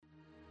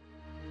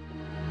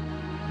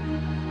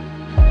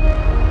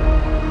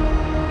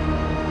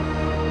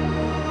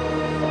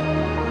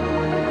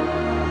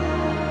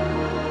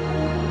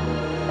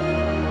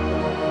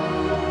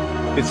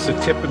It's the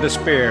tip of the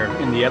spear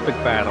in the epic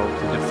battle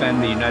to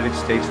defend the United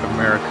States of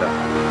America.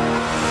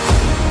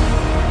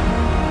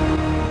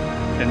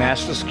 The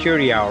National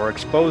Security Hour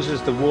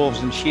exposes the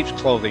wolves in sheep's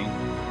clothing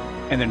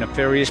and their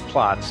nefarious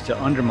plots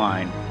to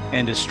undermine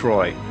and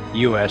destroy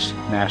U.S.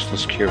 national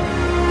security.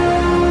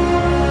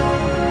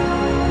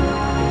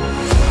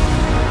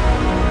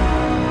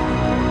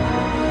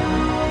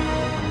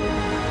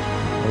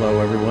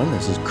 Hello, everyone.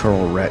 This is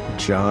Colonel Ret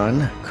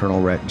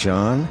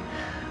John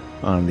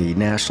on the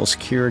National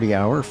Security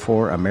Hour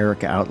for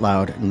America Out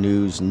Loud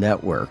News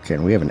Network.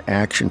 And we have an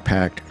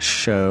action-packed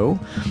show.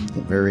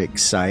 I'm very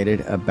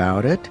excited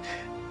about it.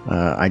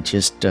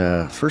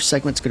 First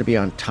segment's going to be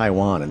on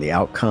Taiwan and the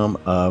outcome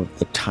of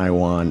the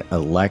Taiwan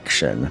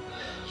election.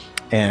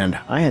 And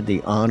I had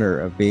the honor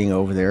of being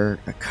over there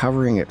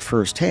covering it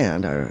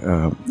firsthand.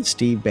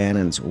 Steve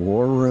Bannon's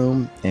War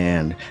Room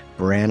and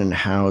Brannon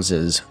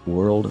House's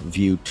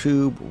Worldview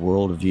Tube,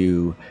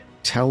 Worldview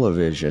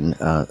Television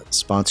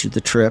sponsored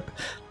the trip.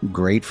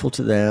 Grateful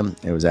to them.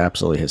 It was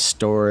absolutely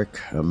historic,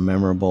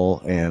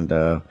 memorable, and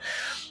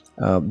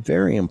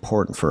very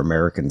important for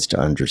Americans to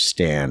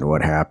understand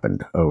what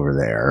happened over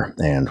there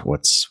and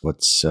what's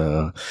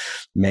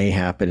may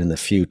happen in the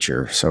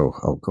future. So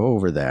I'll go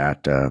over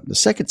that. The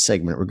second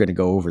segment, we're going to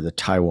go over the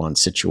Taiwan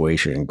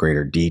situation in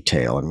greater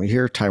detail. And we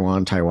hear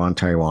Taiwan,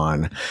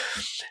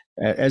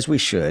 as we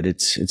should.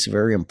 It's a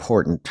very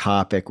important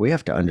topic. We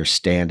have to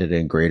understand it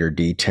in greater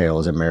detail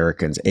as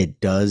Americans. It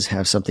does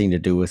have something to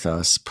do with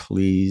us.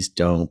 Please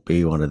don't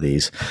be one of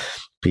these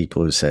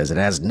people who says it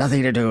has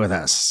nothing to do with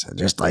us.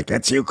 Just like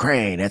it's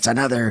Ukraine. It's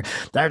another,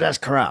 they're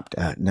just corrupt.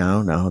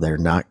 No, they're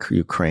not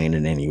Ukraine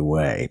in any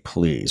way.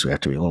 Please, we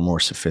have to be a little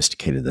more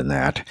sophisticated than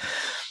that.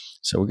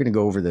 So we're going to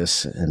go over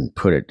this and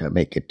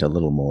make it a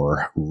little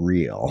more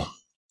real.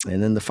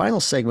 And then the final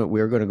segment,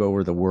 we're going to go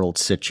over the world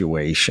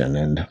situation.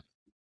 And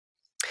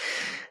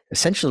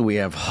essentially, we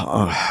have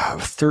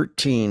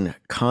 13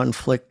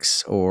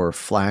 conflicts or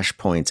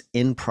flashpoints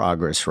in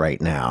progress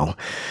right now.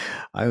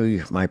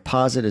 My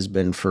posit has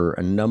been for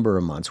a number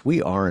of months,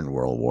 we are in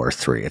World War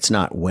III. It's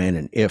not when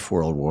and if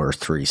World War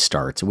III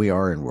starts. We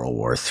are in World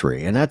War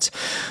III. And that's,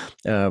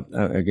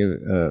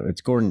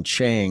 it's Gordon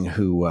Chang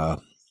who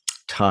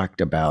talked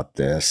about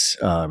this.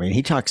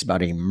 He talks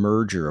about a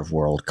merger of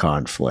world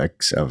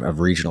conflicts, of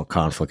regional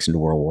conflicts into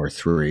World War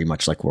III,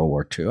 much like World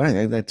War II. I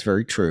think that's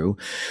very true.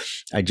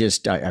 I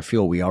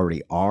feel we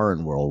already are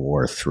in World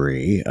War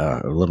III,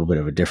 a little bit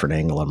of a different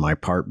angle on my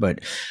part.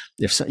 But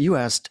if you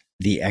asked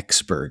the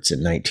experts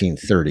in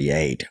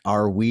 1938,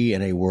 are we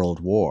in a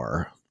world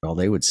war? Well,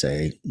 they would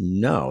say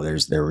no.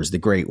 There was the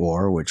Great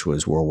War, which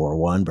was World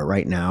War I, but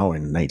right now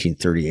in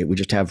 1938, we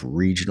just have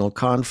regional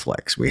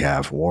conflicts. We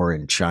have war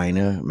in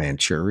China,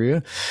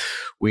 Manchuria.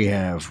 We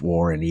have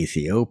war in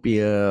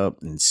Ethiopia,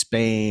 in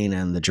Spain,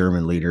 and the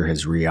German leader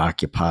has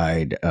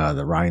reoccupied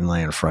the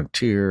Rhineland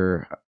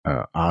frontier,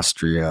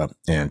 Austria,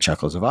 and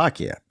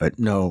Czechoslovakia. But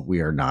no,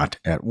 we are not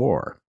at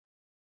war.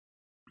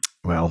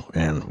 Well,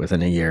 and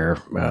within a year,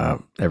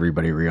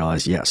 everybody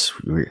realized, yes,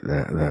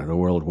 the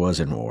world was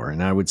in war.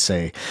 And I would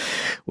say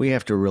we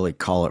have to really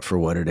call it for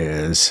what it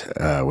is.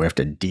 We have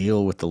to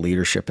deal with the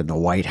leadership in the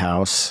White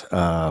House,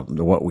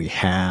 what we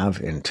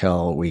have,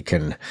 until we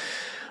can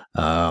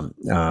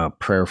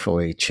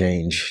prayerfully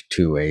change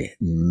to a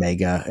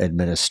mega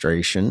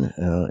administration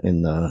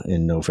in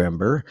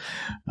November.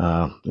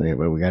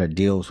 We got to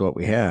deal with what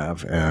we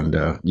have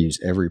and use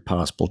every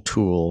possible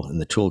tool in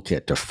the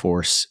toolkit to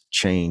force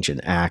change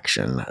and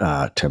action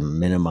to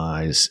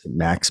minimize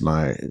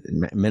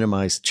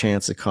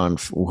chance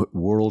of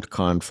world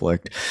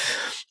conflict,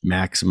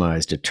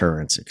 maximize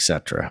deterrence,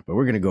 etc. But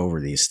we're going to go over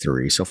these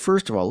three. So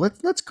first of all,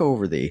 let's go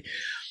over the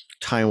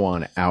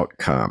Taiwan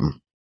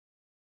outcome.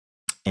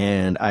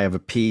 And I have a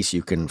piece,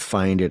 you can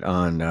find it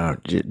on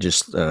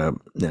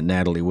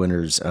Natalie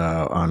Winters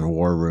on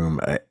War Room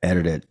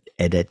edited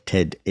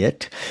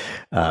it.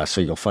 So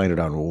you'll find it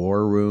on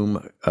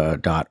warroom.org,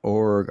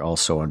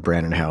 also on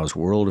Brannon House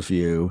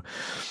Worldview.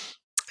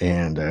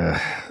 And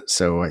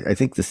so I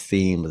think the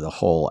theme of the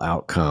whole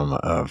outcome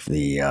of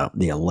the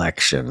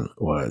election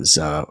was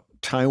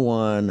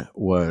Taiwan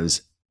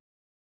was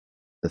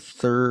the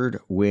third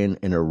win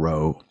in a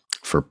row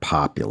for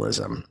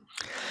populism.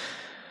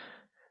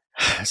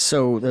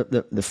 So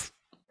the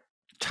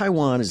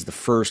Taiwan is the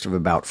first of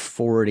about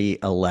 40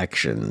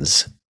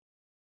 elections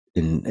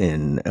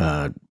in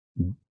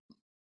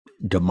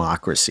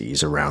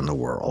democracies around the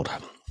world.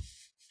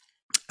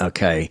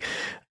 Okay.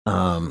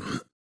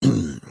 And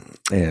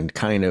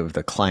kind of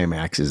the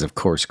climax is, of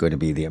course, going to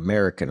be the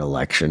American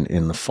election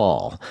in the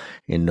fall,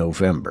 in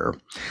November.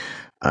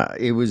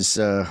 It was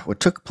what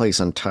took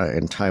place in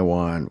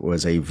Taiwan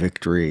was a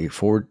victory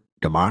for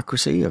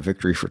democracy, a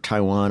victory for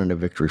Taiwan, and a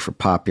victory for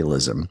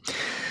populism.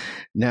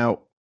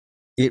 Now,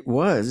 it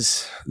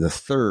was the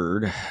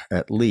third,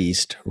 at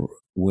least,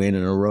 win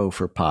in a row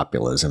for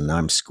populism. Now,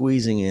 I'm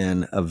squeezing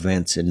in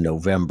events in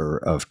November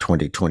of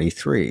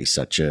 2023,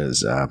 such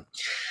as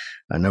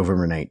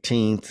November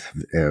 19th,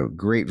 a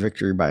great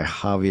victory by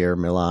Javier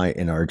Milei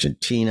in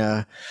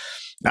Argentina.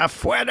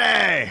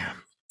 Afuere!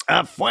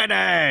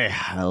 Afuerte!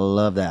 I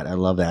love that. I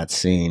love that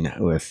scene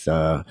with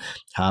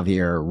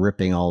Javier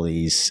ripping all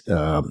these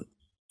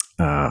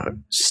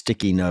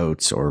sticky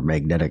notes or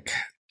magnetic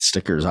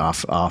stickers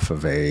off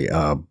of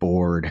a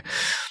board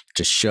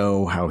to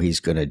show how he's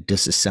going to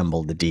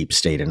disassemble the deep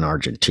state in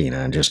Argentina.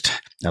 And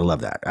just, I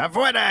love that.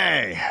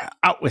 Afuerte!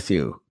 Out with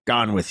you.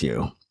 Gone with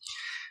you.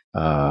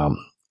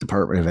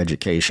 Department of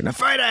Education.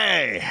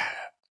 Afuerte!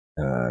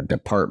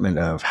 Department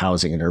of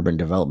Housing and Urban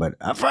Development.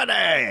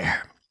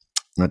 Afuerte!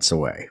 That's the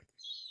way.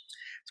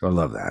 So I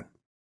love that.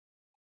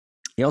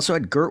 He also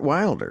had Geert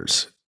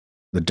Wilders,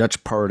 the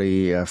Dutch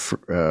Party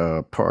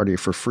Party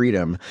for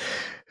Freedom,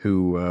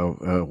 who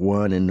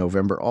won in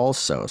November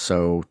also.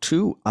 So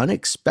 2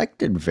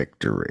 unexpected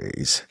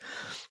victories.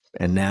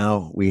 And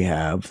now we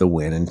have the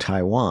win in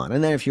Taiwan.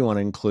 And then if you want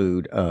to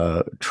include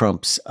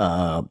Trump's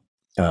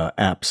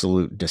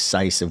absolute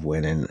decisive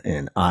win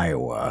in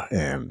Iowa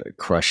and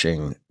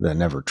crushing the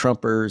Never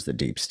Trumpers, the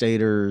Deep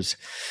Staters,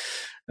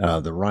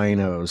 the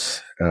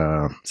rhinos.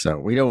 So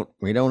we don't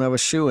have a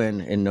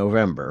shoe-in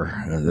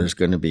November. There's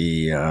going to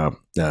be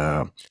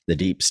the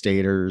deep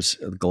staters,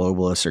 the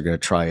globalists are going to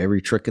try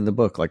every trick in the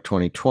book like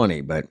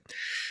 2020, but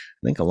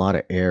I think a lot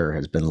of air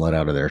has been let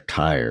out of their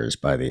tires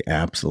by the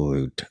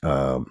absolute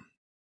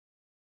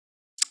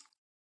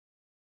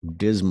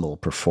dismal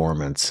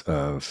performance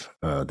of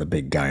the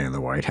big guy in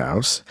the White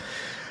House.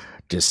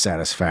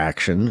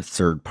 Dissatisfaction,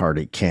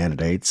 third-party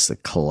candidates, the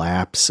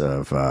collapse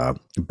of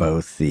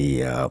both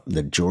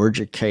the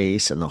Georgia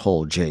case and the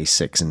whole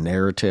J6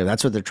 narrative.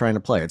 That's what they're trying to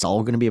play. It's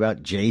all going to be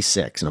about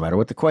J6. No matter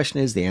what the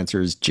question is, the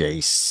answer is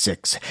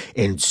J6.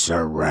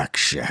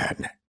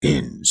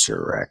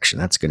 Insurrection.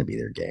 That's going to be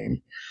their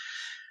game.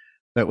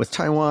 But with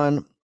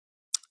Taiwan,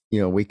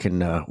 we can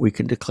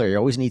declare. You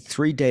always need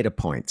 3 data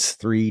points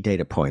for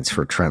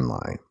a trend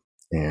line.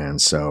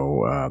 And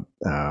so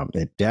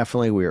it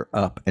definitely, we're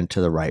up and to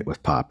the right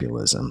with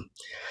populism.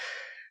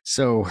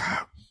 So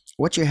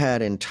what you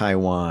had in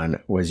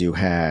Taiwan was you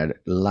had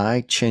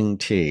Lai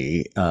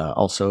Ching-te,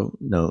 also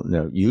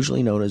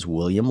usually known as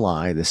William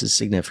Lai. This is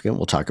significant.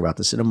 We'll talk about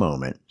this in a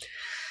moment.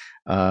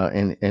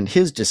 And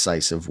his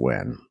decisive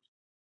win.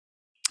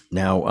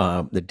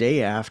 Now, the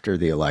day after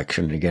the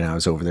election, again, I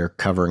was over there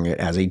covering it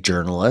as a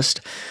journalist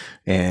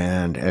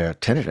and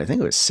attended, I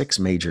think it was 6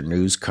 major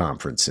news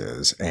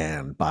conferences.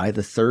 And by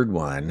the third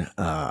one,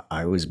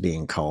 I was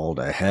being called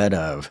ahead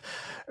of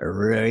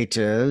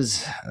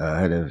Reuters,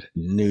 ahead of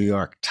New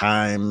York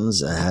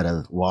Times, ahead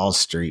of Wall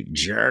Street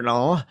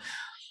Journal.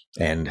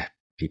 And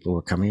people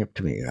were coming up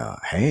to me,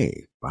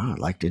 hey, wow, I'd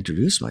like to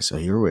introduce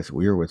myself. We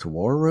were with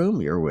War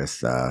Room, you're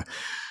with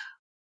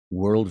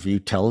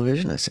Worldview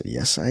Television? I said,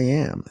 yes, I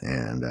am.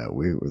 And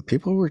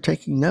people were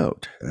taking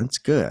note. That's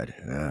good.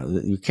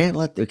 You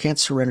can't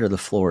surrender the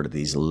floor to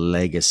these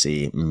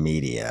legacy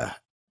media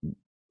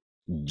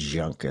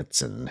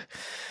junkets and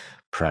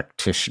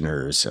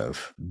practitioners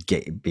of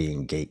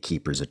being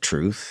gatekeepers of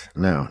truth.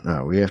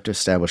 No, we have to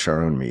establish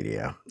our own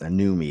media, a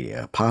new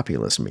media,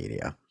 populist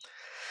media.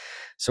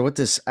 So with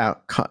this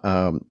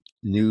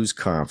news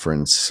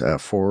conference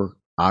for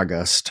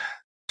August,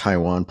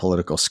 Taiwan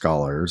political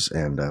scholars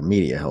and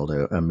media held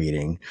a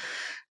meeting,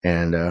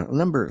 and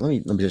let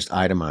me just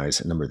itemize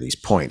a number of these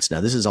points.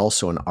 Now, this is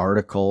also an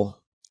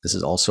article.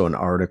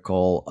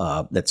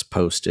 That's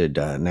posted.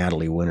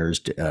 Natalie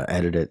Winters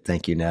edited it.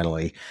 Thank you,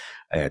 Natalie.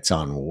 It's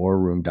on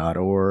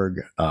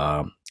warroom.org,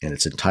 and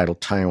it's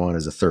entitled "Taiwan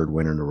is the third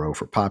winner in a row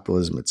for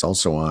populism." It's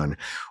also on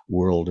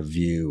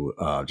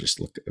Worldview. Just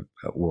look at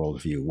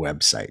Worldview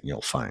website, and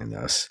you'll find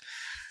this.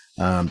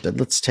 But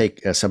let's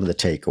take some of the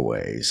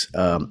takeaways.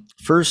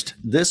 First,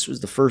 this was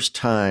the first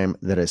time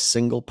that a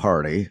single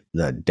party,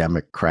 the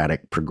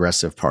Democratic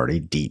Progressive Party,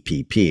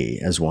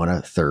 DPP, has won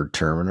a 3rd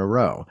term in a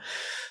row.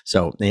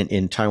 So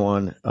in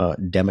Taiwan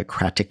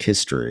democratic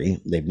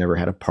history, they've never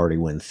had a party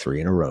win 3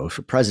 in a row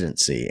for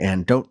presidency.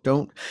 And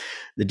the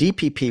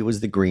DPP was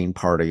the Green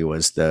Party,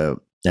 this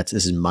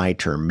is my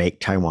term,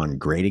 Make Taiwan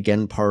Great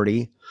Again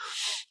Party.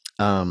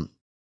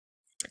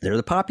 They're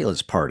the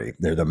Populist Party.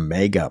 They're the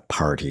mega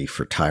party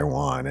for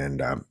Taiwan.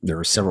 And there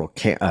were several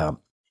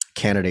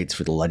candidates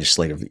for the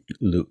legislative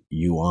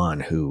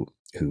yuan who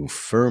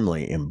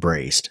firmly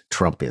embraced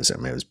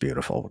Trumpism. It was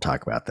beautiful. We'll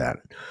talk about that.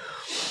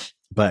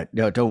 But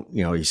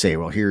you say,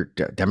 well, here,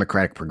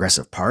 Democratic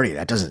Progressive Party,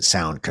 that doesn't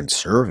sound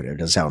conservative. It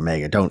doesn't sound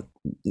mega.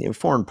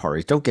 Foreign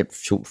parties, don't get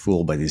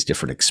fooled by these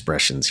different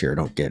expressions here.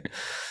 Don't get,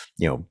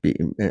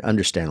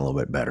 understand a little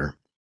bit better.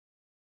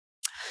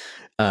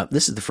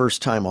 This is the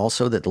first time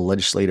also that the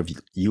legislative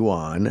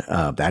yuan,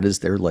 that is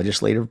their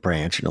legislative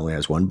branch, and only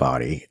has one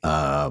body,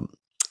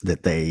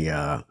 that they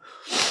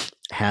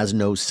has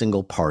no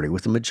single party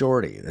with a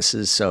majority. This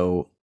is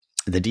so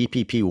the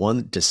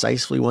DPP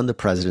decisively won the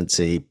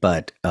presidency,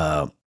 but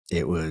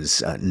it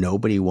was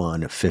nobody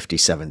won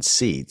 57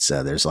 seats.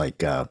 There's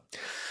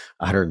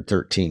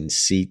 113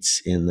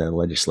 seats in the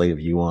legislative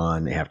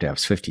yuan. They have to have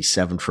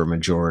 57 for a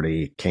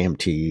majority.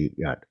 KMT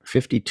got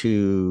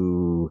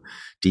 52.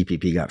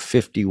 DPP got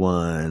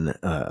 51.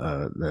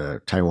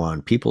 The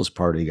Taiwan People's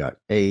Party got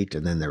 8,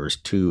 and then there was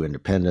 2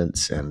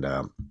 independents,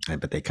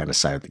 but they kind of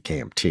sided with the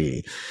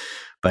KMT.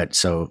 But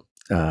so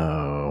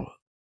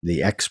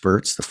the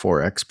experts, the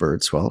 4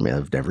 experts, well, I mean,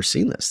 I've never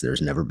seen this.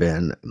 There's never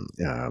been,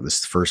 this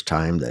is the first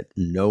time that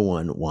no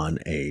one won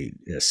a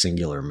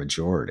singular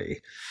majority.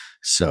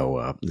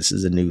 So this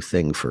is a new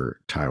thing for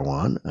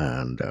Taiwan,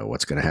 and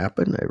what's going to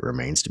happen, it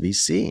remains to be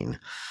seen.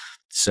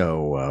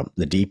 So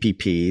the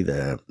DPP,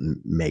 the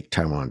Make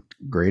Taiwan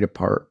Great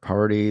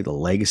Party, the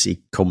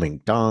Legacy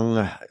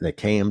Kuomintang, the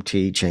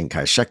KMT, Chiang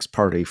Kai-shek's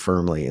party,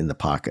 firmly in the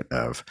pocket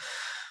of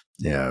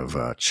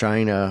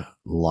China,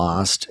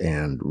 lost,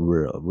 and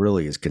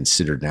really is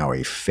considered now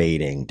a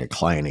fading,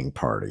 declining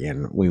party.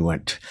 And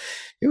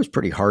it was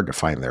pretty hard to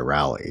find their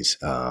rallies.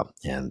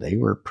 And they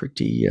were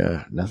pretty,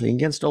 nothing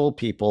against old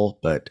people,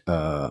 but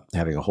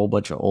having a whole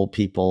bunch of old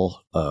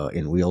people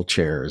in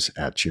wheelchairs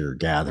at your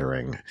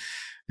gathering,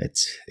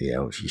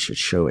 you should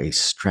show a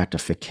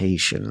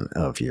stratification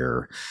of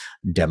your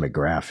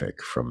demographic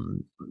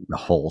from the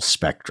whole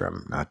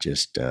spectrum, not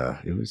just,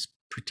 it was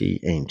pretty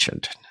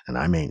ancient, and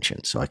I'm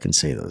ancient, so I can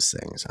say those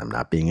things. I'm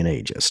not being an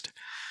ageist.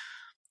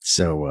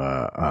 So,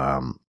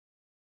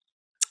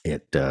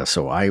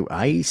 so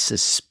I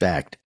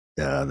suspect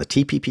the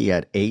TPP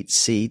had 8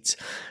 seats.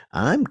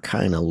 I'm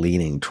kind of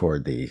leaning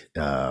toward the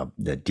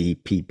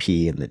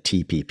DPP and the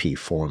TPP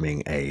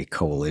forming a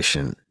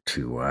coalition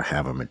to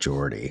have a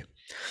majority.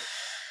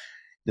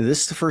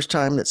 This is the first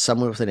time that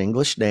someone with an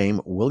English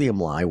name, William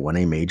Lai, won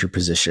a major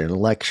position in an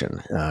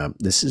election.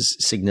 This is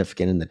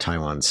significant in the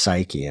Taiwan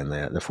psyche, and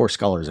the 4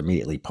 scholars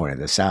immediately pointed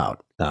this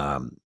out.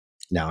 Now,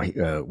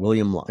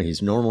 William Lai,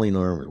 he's normally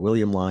known as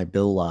William Lai,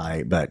 Bill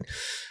Lai, but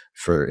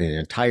for an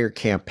entire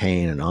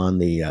campaign and on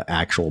the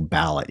actual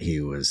ballot,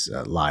 he was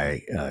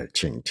Lai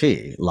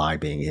Ching-te, Lai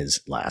being his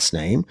last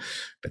name,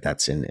 but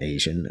that's in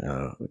Asian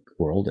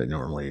world, and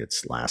normally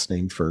it's last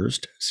name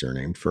first,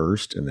 surname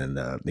first, and then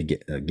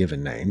the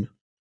given name.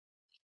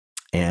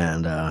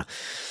 And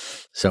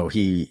so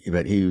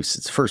it's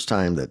the first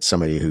time that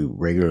somebody who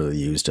regularly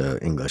used an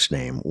English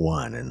name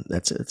won, and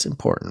it's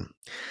important.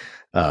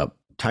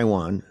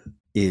 Taiwan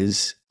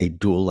is a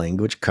dual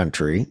language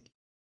country,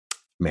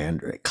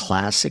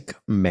 classic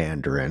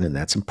Mandarin, and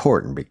that's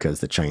important because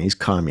the Chinese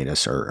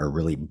communists are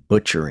really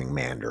butchering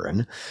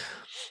Mandarin.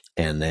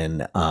 And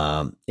then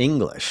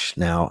English.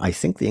 Now, I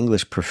think the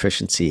English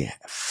proficiency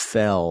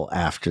fell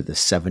after the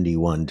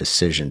 1971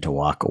 decision to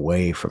walk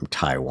away from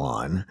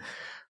Taiwan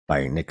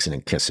by Nixon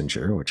and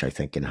Kissinger, which I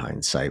think in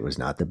hindsight was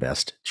not the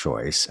best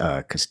choice,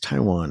 because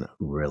Taiwan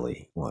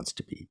really wants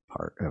to be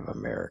part of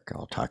America.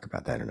 I'll talk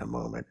about that in a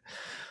moment.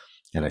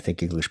 And I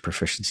think English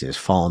proficiency has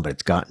fallen, but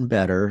it's gotten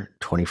better.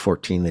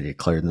 2014, they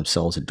declared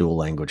themselves a dual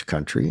language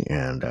country,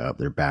 and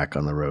they're back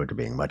on the road to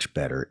being much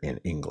better in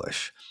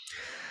English.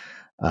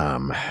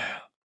 Again,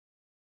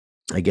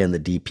 the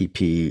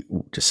DPP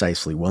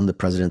decisively won the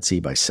presidency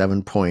by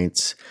 7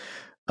 points.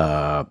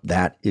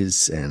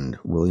 And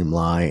William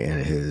Lai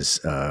and his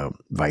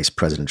vice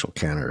presidential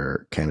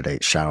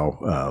candidate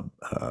Xiao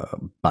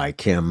Bai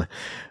Kim,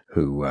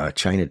 who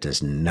China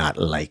does not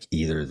like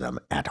either of them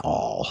at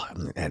all.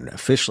 And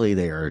officially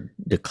they are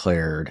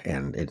declared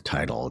and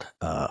entitled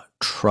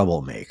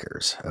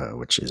troublemakers,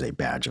 which is a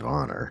badge of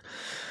honor.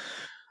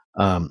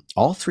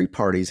 All 3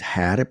 parties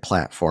had a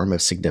platform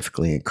of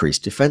significantly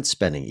increased defense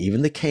spending.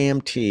 Even the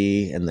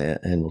KMT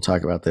and we'll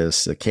talk about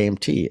this. The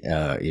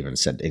KMT even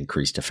said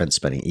increased defense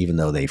spending, even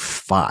though they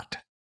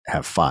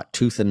have fought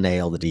tooth and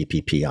nail the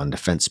DPP on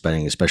defense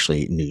spending,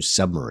 especially new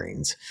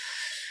submarines.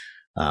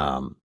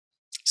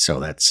 So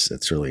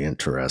that's really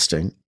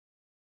interesting.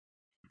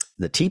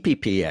 The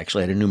TPP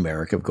actually had a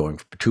numeric of going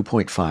from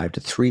 2.5 to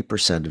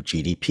 3% of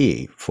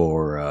GDP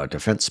for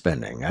defense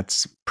spending.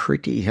 That's a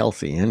pretty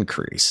healthy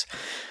increase.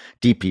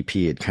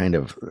 DPP had kind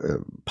of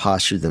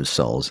postured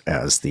themselves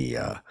as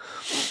the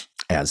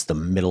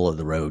middle of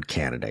the road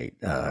candidate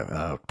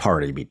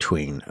party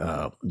between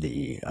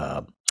the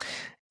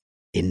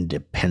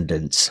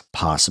independents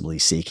possibly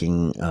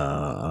seeking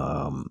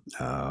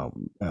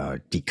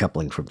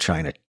decoupling from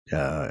China,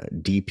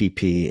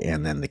 DPP,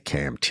 and then the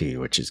KMT,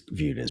 which is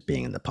viewed as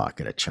being in the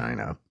pocket of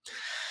China.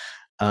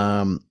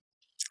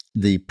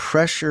 The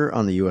pressure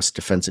on the U.S.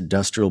 defense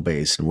industrial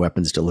base and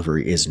weapons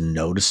delivery is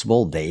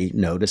noticeable. They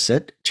notice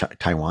it.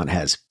 Taiwan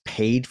has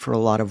paid for a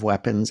lot of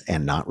weapons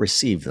and not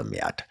received them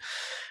yet.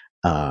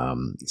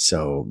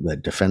 So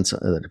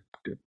the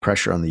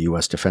pressure on the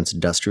U.S. defense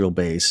industrial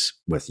base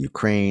with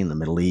Ukraine, the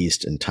Middle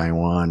East, and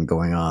Taiwan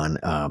going on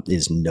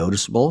is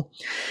noticeable.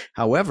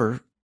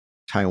 However,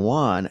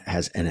 Taiwan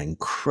has an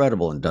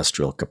incredible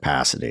industrial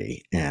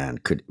capacity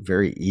and could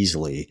very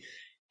easily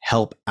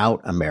help out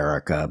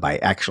America by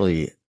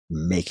actually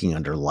making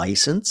under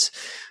license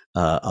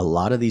a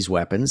lot of these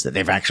weapons that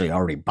they've actually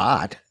already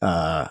bought,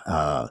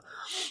 and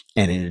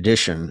in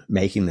addition,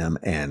 making them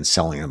and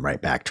selling them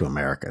right back to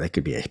America. That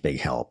could be a big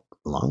help.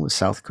 along with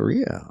South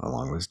Korea,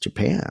 along with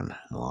Japan,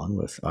 along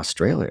with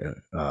Australia.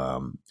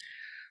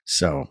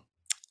 So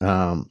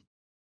the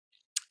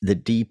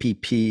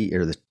DPP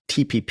or the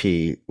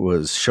TPP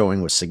was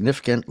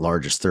significant,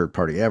 largest third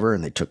party ever,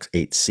 and they took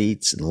 8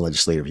 seats in the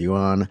legislative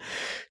yuan.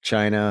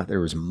 China,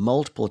 there was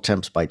multiple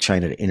attempts by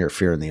China to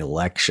interfere in the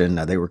election.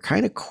 Now, they were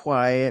kind of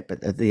quiet,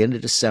 but at the end of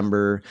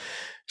December,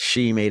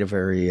 China made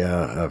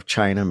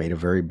a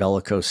very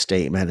bellicose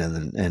statement,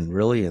 and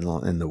really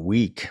in the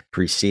week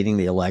preceding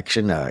the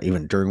election,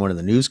 even during one of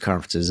the news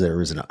conferences, there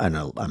was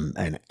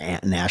a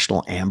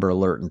national amber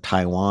alert in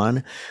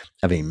Taiwan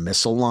of a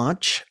missile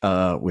launch,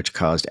 which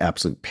caused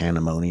absolute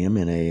pandemonium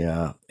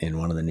in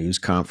one of the news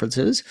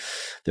conferences.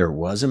 There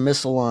was a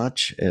missile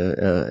launch,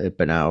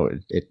 but now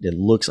it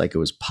looks like it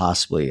was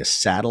possibly a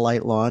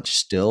satellite launch.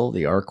 Still,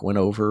 the arc went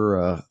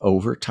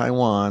over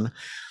Taiwan.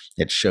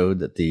 It showed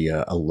that the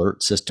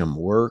alert system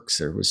works.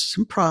 There was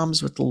some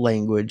problems with the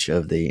language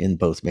in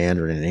both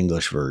Mandarin and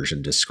English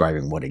version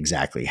describing what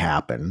exactly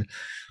happened.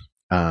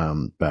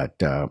 But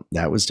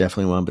that was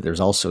definitely one. But there's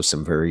also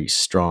some very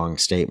strong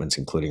statements,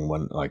 including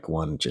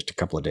one just a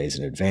couple of days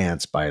in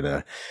advance by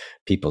the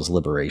People's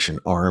Liberation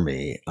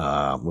Army,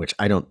 which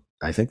I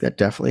think that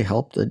definitely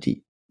helped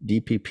the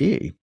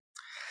DPP.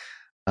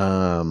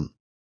 All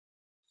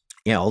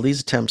these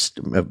attempts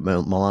of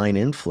malign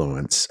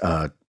influence,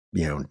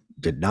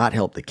 did not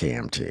help the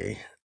KMT.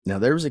 Now,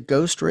 there was a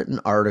ghost-written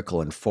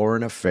article in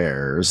Foreign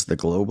Affairs, the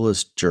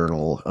globalist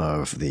journal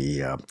of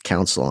the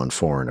Council on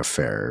Foreign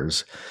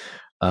Affairs.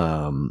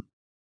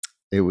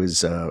 It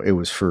was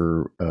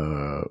for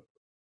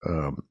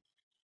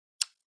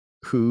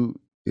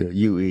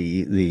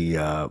Yue, the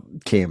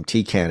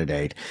KMT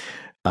candidate.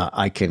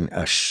 I can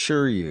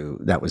assure you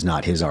that was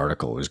not his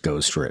article. It was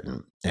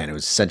ghostwritten, and it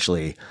was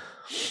essentially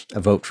a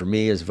vote for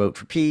me is a vote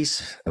for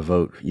peace.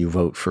 You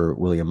vote for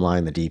William Lai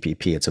and the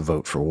DPP, it's a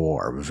vote for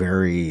war.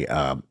 Very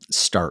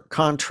stark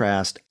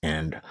contrast,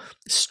 and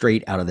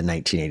straight out of the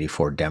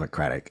 1984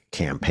 Democratic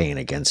campaign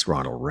against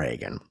Ronald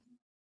Reagan.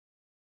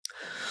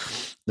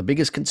 The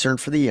biggest concern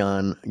for the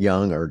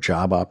young are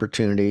job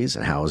opportunities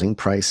and housing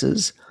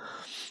prices.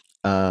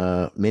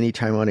 Many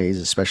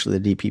Taiwanese, especially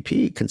the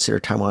DPP, consider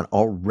Taiwan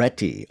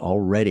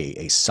already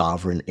a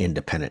sovereign,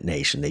 independent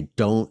nation. They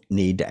don't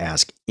need to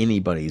ask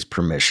anybody's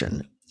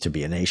permission to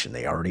be a nation.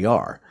 They already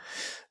are.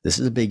 This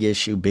is a big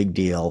issue, big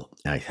deal,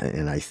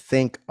 and I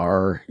think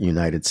our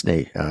United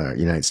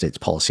States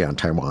policy on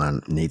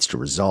Taiwan needs to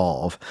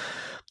resolve.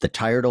 The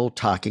tired old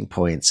talking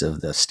points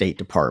of the State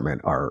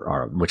Department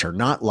which are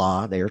not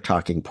law. They are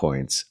talking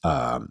points.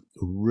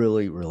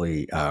 Really,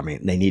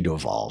 they need to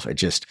evolve.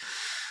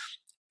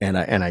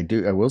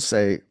 I will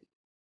say,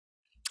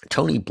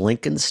 Tony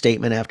Blinken's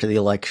statement after the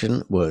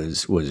election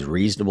was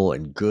reasonable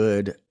and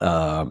good.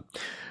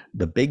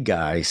 The big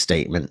guy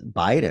statement,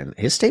 Biden,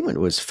 his statement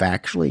was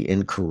factually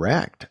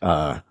incorrect.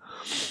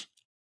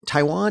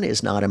 Taiwan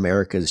is not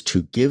America's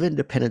to give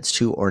independence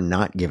to or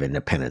not give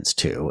independence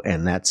to.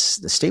 And the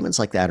statements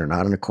like that are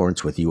not in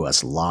accordance with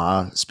U.S.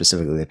 law,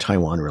 specifically the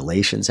Taiwan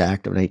Relations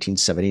Act of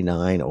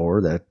 1979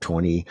 or the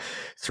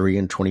 23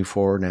 and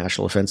 24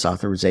 National Defense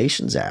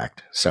Authorizations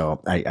Act.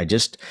 So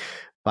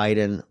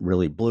Biden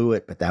really blew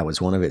it, but that was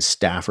one of his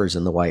staffers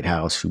in the White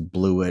House who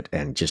blew it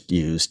and just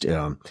used,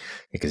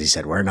 because he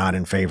said, we're not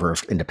in favor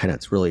of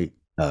independence. Really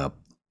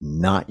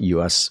not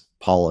U.S.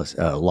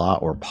 policy, law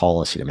or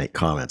policy to make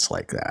comments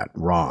like that.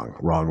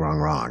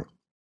 Wrong.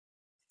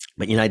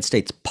 But United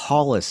States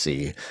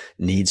policy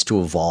needs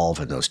to evolve,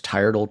 and those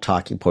tired old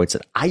talking points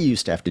that I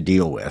used to have to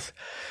deal with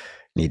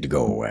need to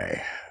go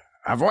away.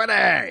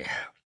 Avoide!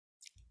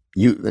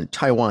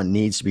 Taiwan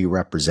needs to be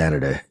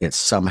represented. It's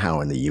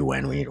somehow in the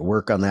UN. We need to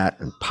work on that,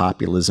 and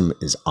populism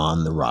is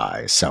on the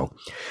rise. So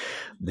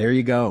there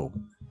you go.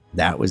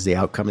 That was the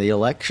outcome of the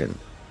election,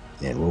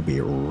 and we'll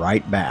be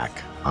right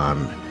back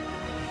on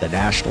the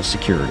National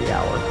Security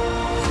Hour.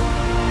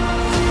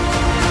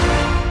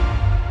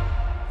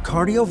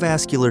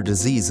 Cardiovascular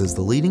disease is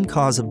the leading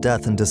cause of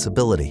death and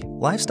disability.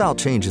 Lifestyle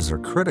changes are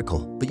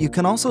critical, but you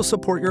can also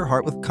support your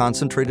heart with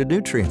concentrated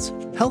nutrients.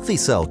 Healthy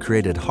Cell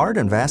created Heart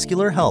and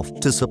Vascular Health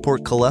to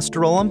support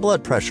cholesterol and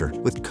blood pressure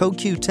with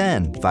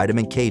CoQ10,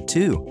 vitamin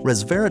K2,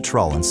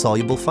 resveratrol, and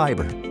soluble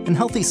fiber. And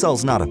Healthy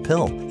Cell's not a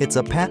pill. It's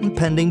a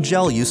patent-pending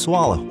gel you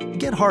swallow.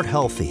 Get heart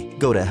healthy.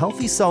 Go to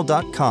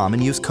healthycell.com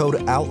and use code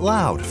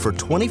OUTLOUD for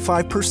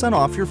 25%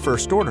 off your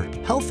first order.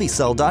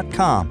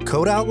 Healthycell.com,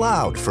 code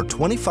OUTLOUD for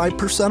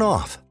 25%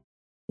 off.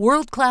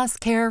 World-class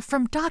care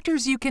from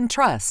doctors you can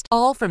trust,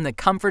 all from the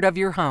comfort of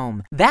your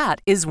home.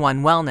 That is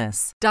One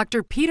Wellness.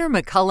 Dr. Peter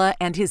McCullough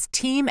and his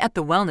team at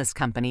The Wellness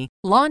Company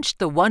launched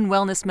the One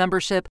Wellness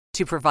membership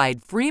to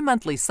provide free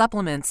monthly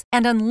supplements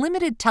and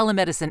unlimited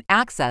telemedicine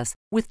access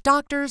with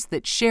doctors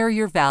that share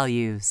your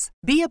values.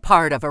 Be a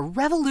part of a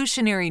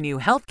revolutionary new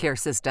healthcare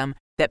system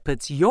that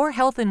puts your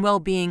health and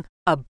well-being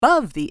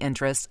above the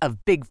interests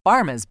of Big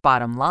Pharma's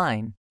bottom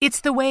line.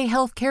 It's the way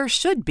healthcare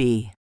should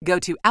be. Go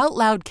to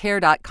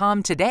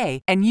OutLoudCare.com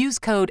today and use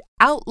code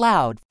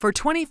OUTLOUD for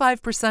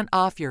 25%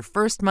 off your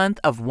first month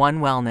of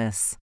One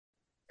Wellness.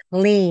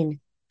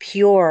 Clean,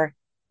 pure,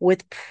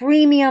 with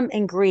premium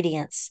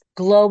ingredients.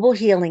 Global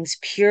Healing's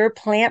pure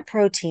plant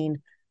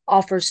protein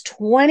offers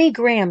 20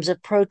 grams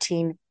of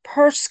protein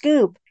per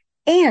scoop,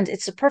 and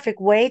it's the perfect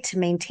way to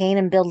maintain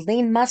and build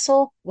lean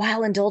muscle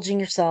while indulging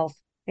yourself.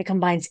 It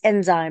combines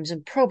enzymes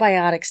and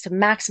probiotics to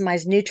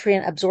maximize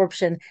nutrient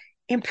absorption,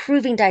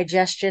 improving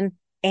digestion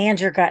and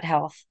your gut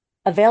health.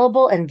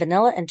 Available in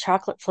vanilla and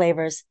chocolate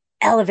flavors,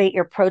 elevate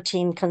your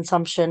protein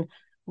consumption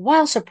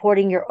while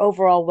supporting your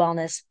overall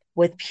wellness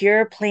with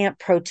pure plant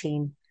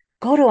protein.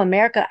 Go to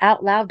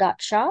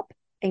americaoutloud.shop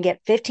and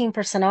get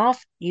 15%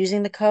 off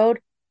using the code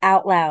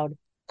OUTLOUD.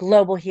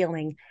 Global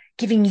Healing,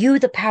 giving you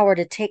the power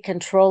to take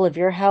control of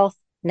your health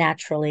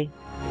naturally.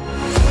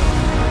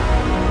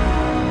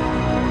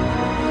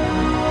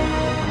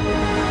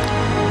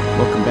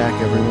 Welcome back,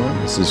 everyone.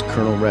 This is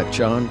Colonel Ret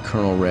John,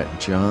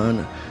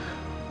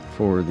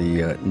 for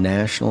the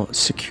National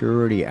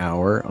Security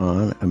Hour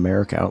on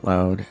America Out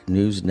Loud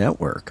News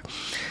Network.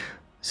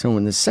 So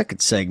in the second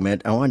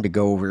segment, I wanted to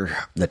go over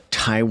the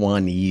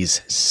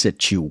Taiwanese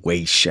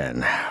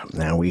situation.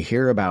 Now, we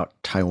hear about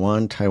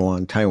Taiwan,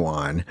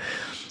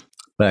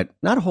 but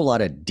not a whole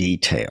lot of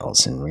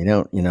details. And we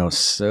don't,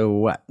 so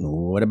what?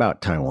 What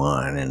about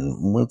Taiwan?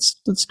 And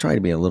let's try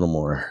to be a little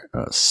more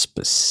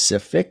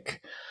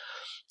specific.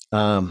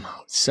 I've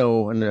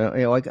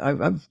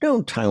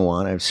known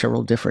Taiwan. I have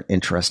several different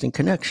interesting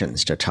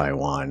connections to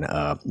Taiwan.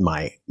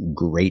 My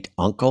great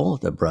uncle,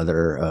 the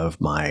brother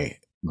of my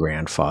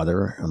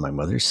grandfather on my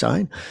mother's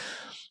side,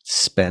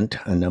 spent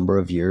a number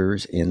of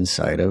years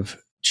inside of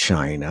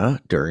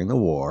China during the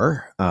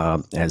war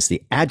as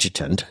the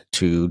adjutant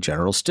to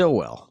General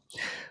Stilwell,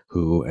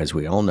 who, as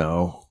we all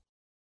know,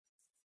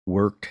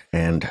 worked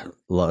and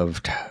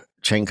loved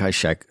Chiang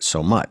Kai-shek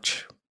so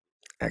much.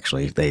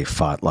 Actually, they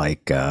fought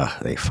like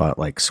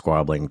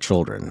squabbling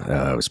children.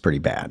 It was pretty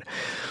bad.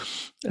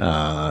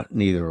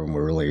 Neither of them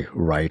were really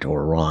right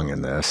or wrong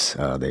in this.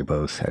 They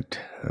both had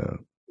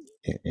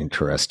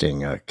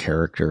interesting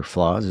character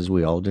flaws, as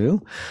we all do.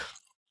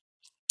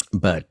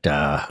 But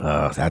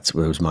it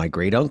was my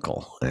great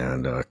uncle,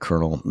 and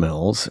Colonel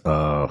Mills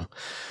had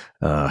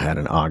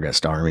an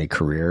august Army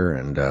career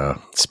and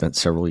spent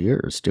several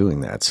years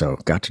doing that. So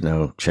got to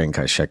know Chiang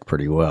Kai-shek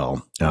pretty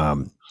well.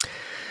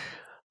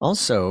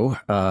 Also,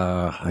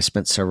 I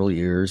spent several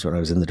years when I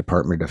was in the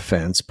Department of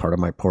Defense. Part of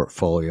my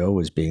portfolio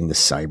was being the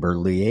cyber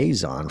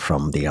liaison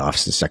from the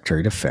Office of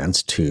Secretary of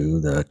Defense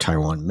to the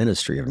Taiwan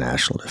Ministry of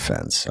National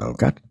Defense. So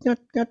got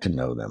to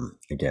know them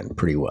again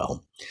pretty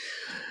well.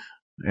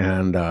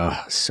 And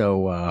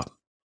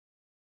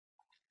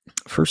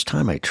first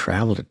time I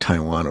traveled to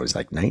Taiwan, it was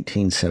like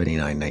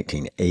 1979,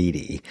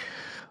 1980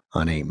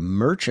 on a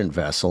merchant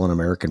vessel, an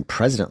American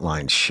President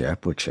Line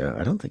ship, which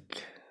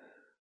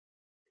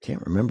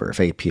can't remember if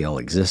APL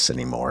exists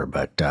anymore,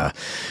 but I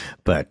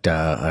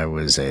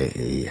was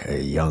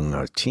a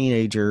young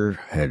teenager,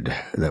 had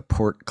the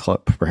Port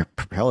Club,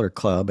 Propeller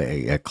Club,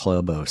 a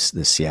club of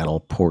the Seattle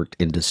Port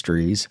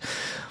Industries,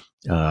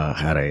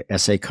 had a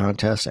essay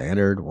contest. I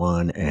entered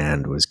one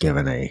and was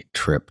given a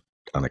trip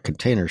on a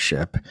container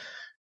ship.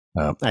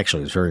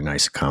 Actually, it was very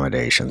nice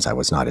accommodations. I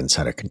was not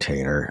inside a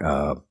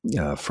container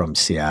from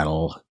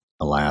Seattle,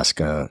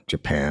 Alaska,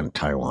 Japan,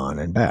 Taiwan,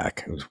 and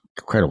back. It was an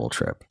incredible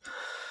trip.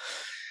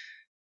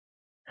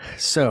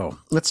 So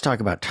let's talk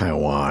about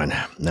Taiwan.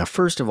 Now,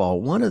 first of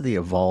all, one of the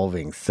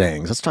evolving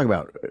things, let's talk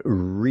about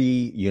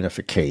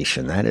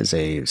reunification.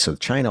 So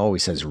China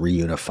always says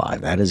reunify.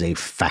 That is a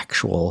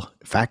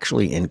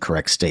factually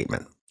incorrect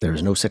statement.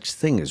 There's no such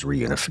thing as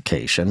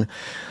reunification.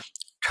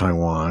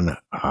 Taiwan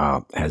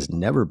has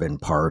never been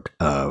part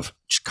of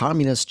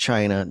communist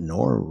China,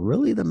 nor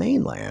really the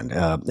mainland.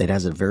 It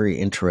has a very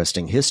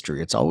interesting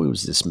history. It's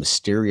always this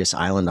mysterious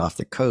island off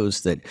the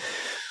coast that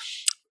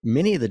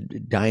many of the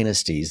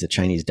dynasties, the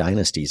Chinese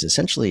dynasties,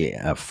 essentially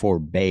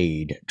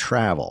forbade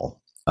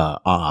travel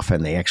off,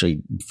 and they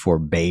actually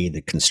forbade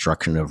the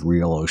construction of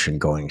real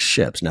ocean-going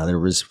ships. Now, there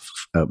was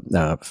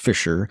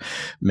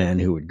fishermen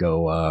who would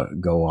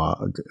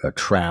go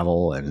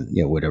travel and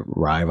would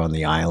arrive on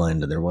the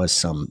island, and there was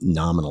some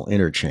nominal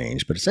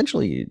interchange. But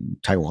essentially,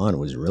 Taiwan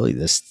was really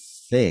this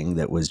thing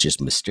that was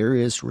just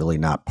mysterious, really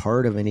not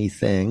part of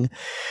anything,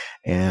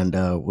 and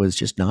was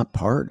just not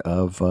part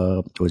of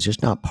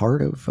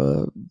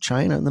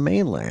China and the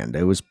mainland.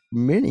 It was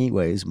many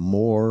ways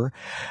more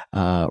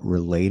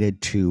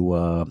related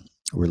to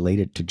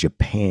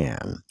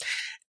Japan,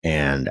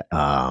 and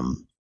well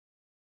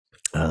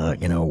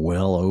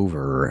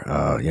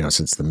over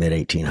since the mid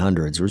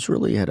 1800s, was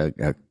really had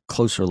a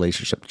close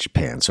relationship to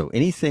Japan. So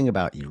anything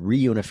about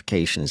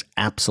reunification is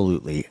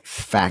absolutely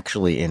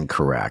factually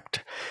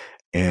incorrect.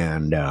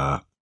 And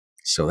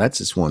so that's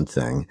just one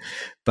thing.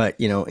 But,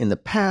 in the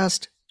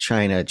past,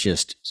 China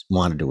just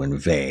wanted to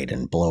invade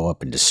and blow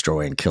up and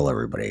destroy and kill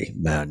everybody.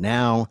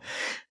 Now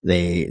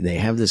they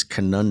have this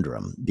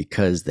conundrum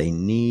because they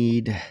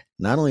need,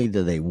 not only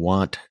do they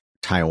want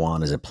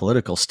Taiwan as a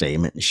political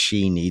statement,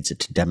 Xi needs it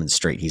to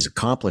demonstrate he's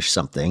accomplished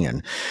something,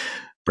 and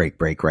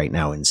break right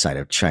now inside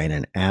of China,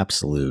 an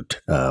absolute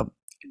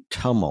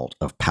tumult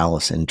of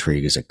palace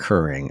intrigue is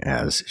occurring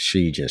as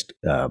Xi just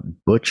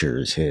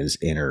butchers his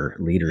inner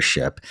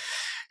leadership,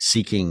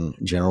 seeking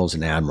generals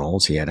and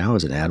admirals. He had now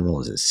as an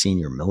admiral as a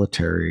senior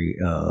military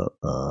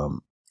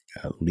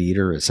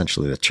leader,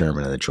 essentially the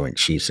chairman of the Joint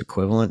Chiefs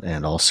equivalent,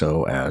 and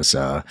also as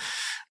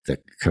the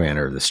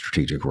commander of the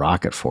strategic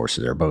rocket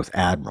forces. They're both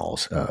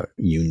admirals,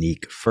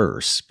 unique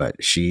firsts,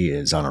 but Xi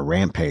is on a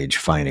rampage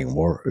finding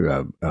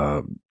more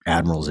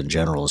admirals and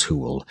generals who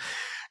will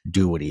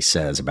do what he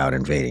says about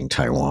invading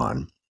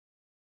Taiwan.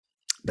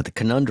 But the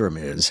conundrum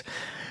is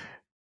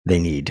they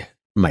need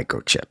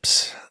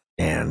microchips.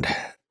 And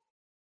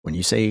when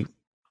you say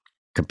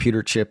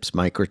computer chips,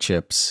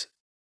 microchips,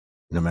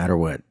 no matter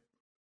what,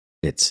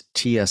 it's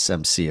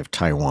TSMC of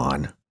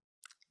Taiwan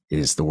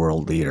is the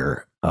world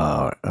leader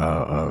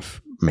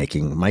of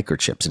making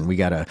microchips. And we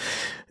got a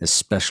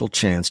special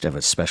chance to have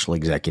a special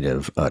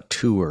executive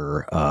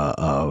tour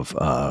of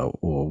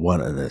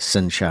one of the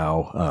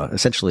Sinchao,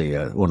 essentially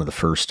one of the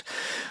first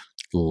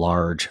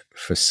large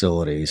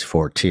facilities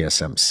for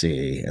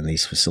TSMC. And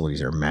these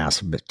facilities are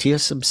massive. But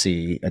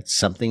TSMC, it's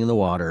something in the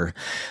water,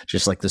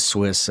 just like the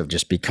Swiss have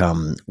just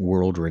become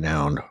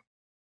world-renowned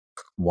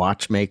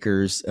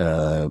watchmakers.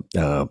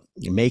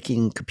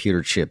 Making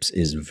computer chips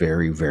is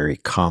very, very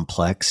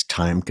complex,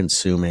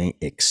 time-consuming,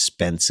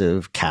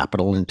 expensive,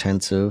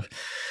 capital-intensive,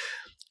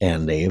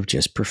 and they have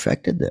just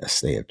perfected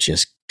this. They have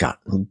just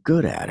gotten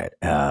good at it,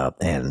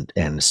 and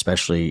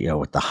especially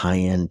with the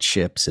high-end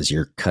chips, as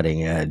you're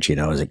cutting edge,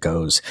 as it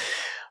goes.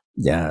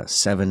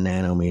 7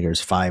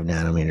 nanometers, 5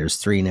 nanometers,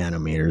 3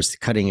 nanometers. The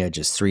cutting edge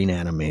is 3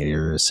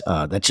 nanometers.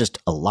 That's just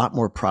a lot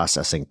more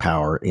processing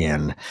power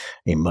in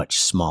a much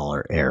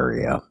smaller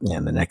area.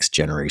 And the next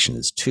generation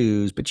is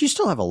 2s, but you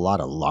still have a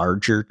lot of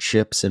larger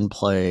chips in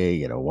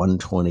play,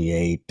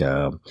 128,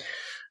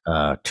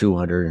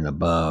 200 and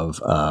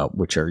above,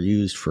 which are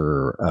used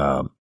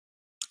for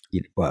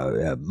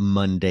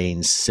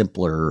mundane,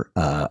 simpler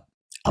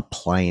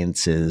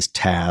appliances,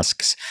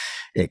 tasks,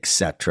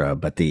 etc.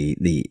 But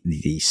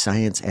the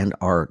science and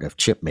art of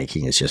chip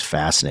making is just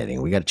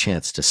fascinating. We got a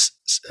chance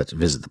to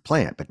visit the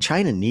plant, but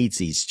China needs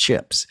these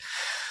chips.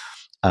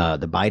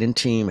 The Biden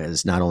team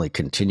has not only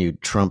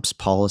continued Trump's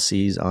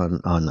policies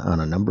on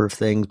a number of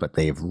things, but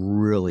they've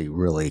really,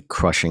 really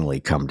crushingly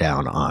come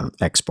down on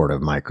export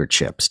of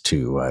microchips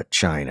to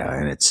China.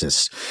 And it's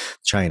just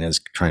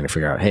China's trying to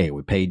figure out, hey,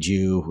 we paid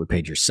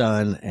your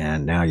son,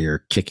 and now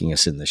you're kicking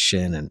us in the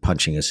shin and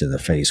punching us in the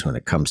face when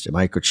it comes to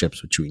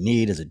microchips, which we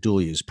need as a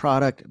dual-use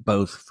product,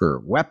 both for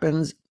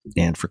weapons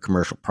and for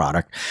commercial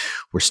product.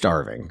 We're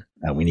starving.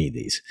 We need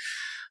these.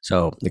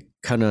 So the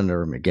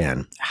conundrum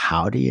again,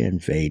 how do you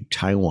invade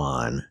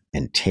Taiwan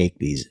and take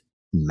these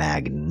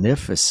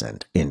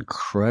magnificent,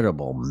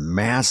 incredible,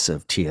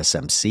 massive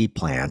TSMC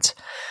plants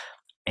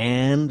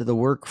and the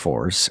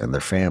workforce and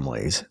their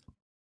families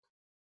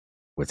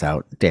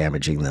without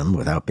damaging them,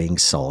 without being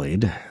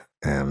sullied?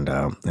 And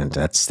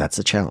that's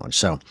a challenge.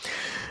 So,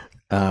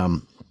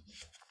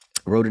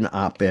 wrote an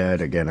op-ed.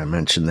 Again, I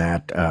mentioned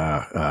that.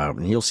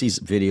 You'll see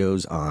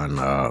videos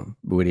on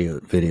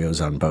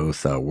videos on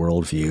both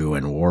Worldview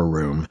and War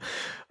Room.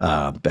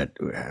 But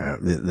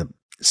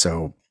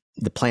so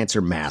the plants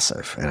are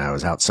massive, and I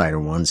was outside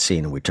in one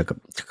scene, and we took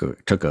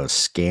a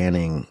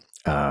scanning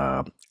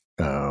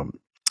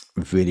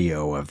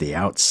video of the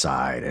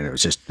outside, and it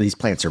was just, these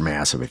plants are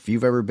massive. If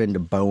you've ever been to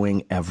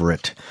Boeing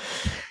Everett,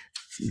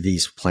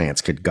 these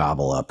plants could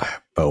gobble up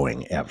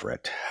Boeing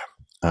Everett.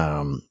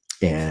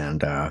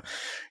 And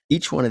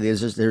each one of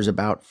these, there's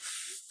about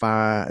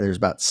 5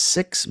 or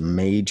 6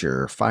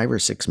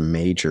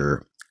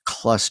 major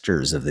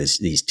clusters of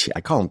these.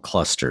 I call them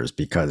clusters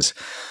because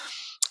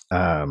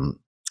the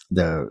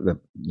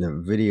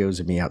videos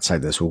of me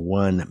outside this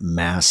one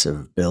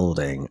massive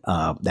building,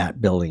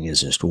 that building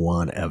is just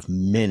one of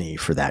many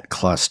for that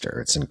cluster.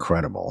 It's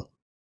incredible.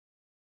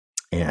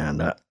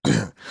 And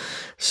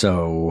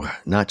so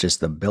not just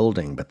the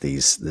building, but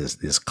this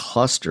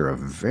cluster of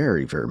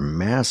very, very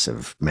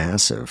massive,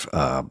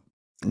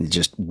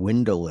 just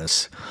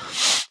windowless,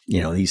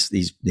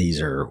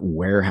 these are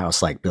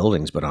warehouse-like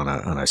buildings, but on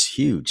a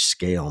huge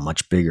scale,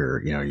 much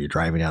bigger. You're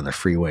driving down the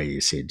freeway, you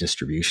see a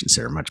distribution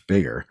center much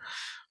bigger.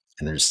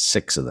 And there's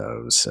 6 of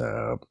those,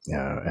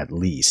 at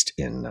least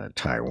in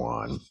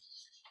Taiwan.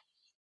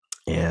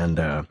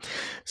 And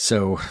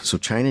so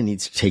China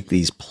needs to take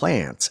these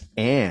plants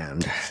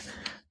and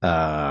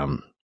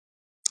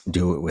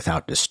do it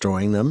without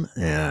destroying them,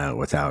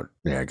 gotta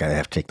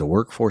have to take the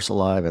workforce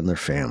alive and their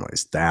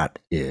families. That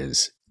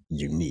is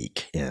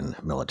unique in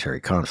military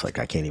conflict.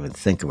 I can't even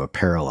think of a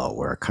parallel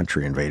where a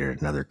country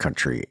invaded another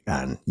country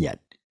and yet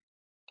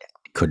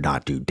could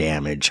not do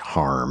damage,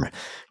 harm,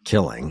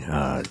 killing.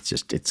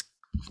 It's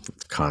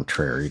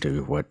contrary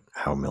to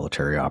how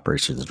military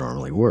operations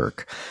normally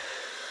work.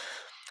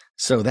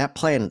 So that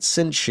plant at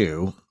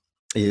Hsinchu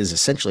is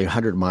essentially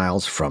 100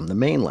 miles from the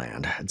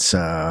mainland. It's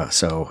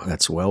so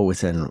that's well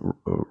within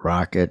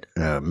rocket,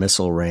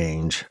 missile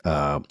range,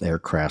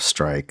 aircraft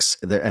strikes,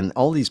 and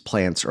all these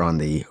plants are on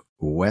the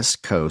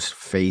west coast,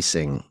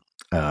 facing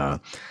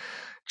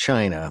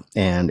China.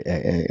 And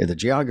the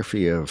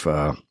geography of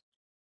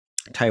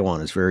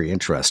Taiwan is very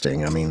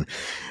interesting. I mean,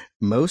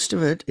 most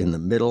of it in the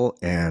middle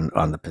and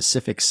on the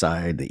Pacific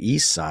side, the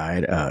east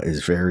side,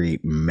 is very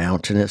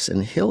mountainous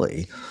and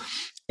hilly.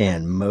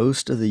 And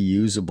most of the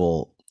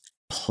usable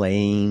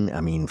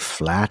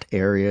flat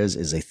areas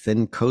is a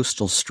thin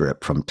coastal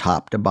strip from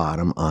top to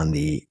bottom on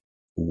the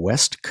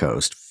west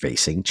coast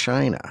facing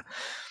China.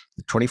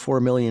 24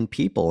 million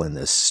people in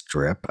this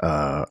strip,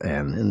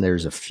 and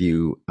there's a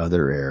few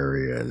other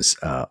areas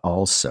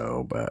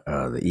also, but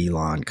the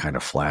Elon kind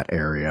of flat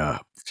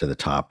area to the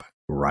top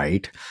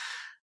right.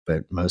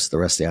 But most of the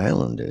rest of the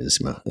island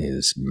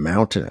is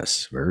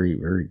mountainous, very,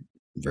 very,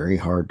 very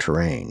hard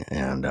terrain.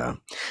 And the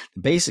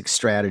basic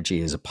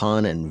strategy is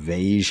upon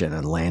invasion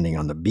and landing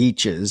on the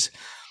beaches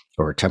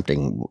or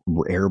attempting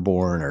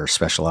airborne or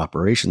special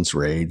operations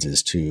raids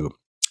is to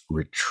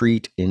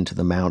retreat into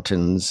the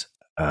mountains,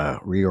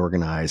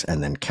 reorganize,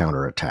 and then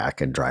counterattack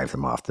and drive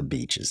them off the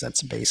beaches.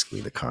 That's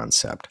basically the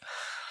concept.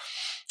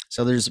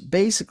 So there's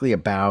basically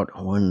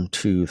about 1,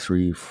 2,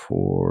 3,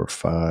 4,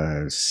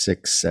 5,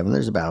 6, 7.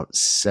 There's about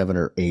 7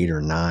 or 8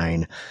 or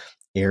 9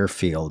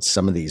 airfields.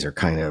 Some of these are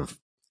kind of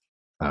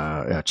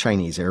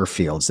Chinese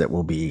airfields that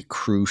will be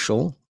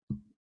crucial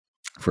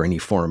for any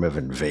form of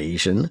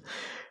invasion.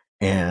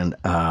 And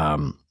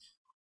there's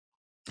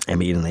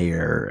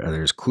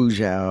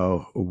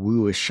Kuzhou,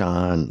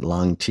 Wuishan,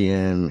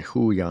 Langtian,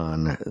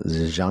 Huyan,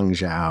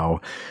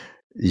 Zhangzhou,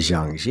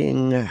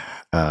 Jiangxing,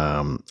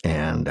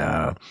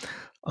 and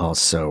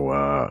also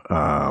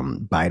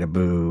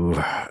Baidabu.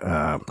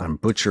 I'm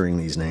butchering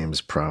these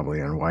names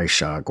probably, on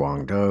Waisha,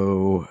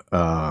 Guangdou.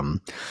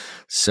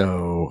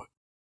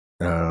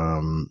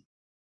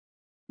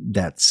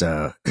 That's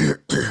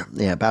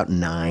about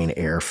 9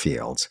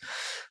 airfields.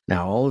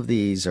 Now, all of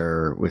these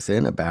are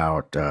within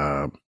about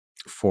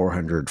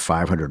 400,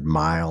 500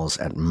 miles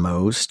at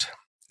most.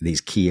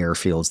 These key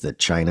airfields that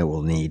China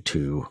will need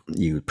to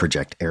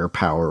project air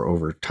power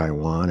over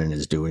Taiwan, and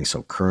is doing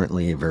so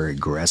currently very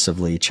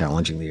aggressively,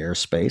 challenging the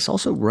airspace,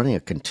 also running a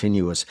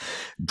continuous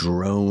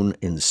drone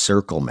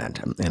encirclement.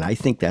 And I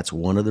think that's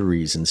one of the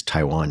reasons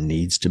Taiwan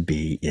needs to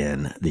be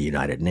in the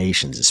United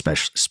Nations,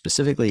 especially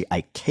specifically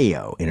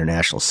ICAO,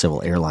 International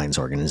Civil Airlines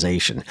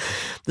Organization.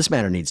 This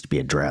matter needs to be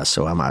addressed.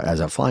 So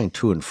as I'm flying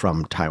to and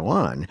from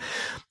Taiwan,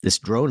 this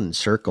drone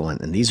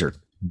encirclement, and these are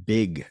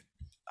big,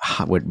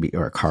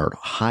 called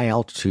high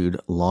altitude,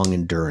 long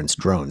endurance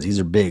drones. These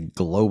are big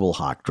Global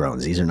Hawk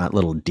drones. These are not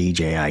little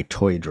DJI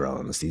toy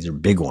drones. These are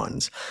big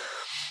ones.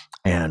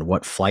 And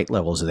what flight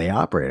levels are they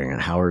operating,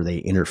 and how are they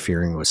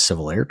interfering with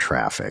civil air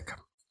traffic?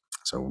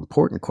 So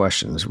important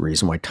questions,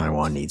 reason why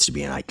Taiwan needs to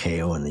be in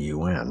ICAO and the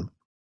UN.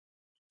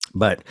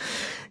 But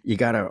you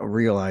got to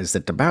realize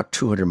that about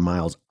 200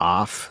 miles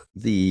off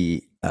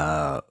the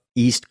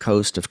east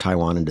coast of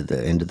Taiwan into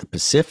the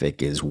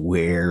Pacific is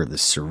where the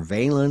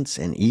surveillance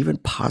and even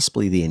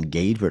possibly the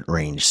engagement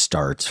range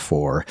starts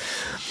for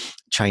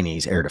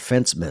Chinese air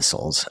defense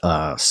missiles.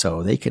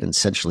 So they can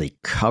essentially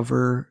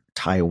cover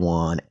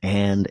Taiwan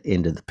and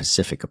into the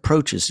Pacific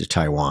approaches to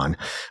Taiwan,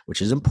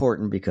 which is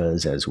important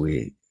because as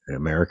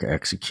America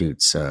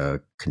executes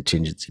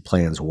contingency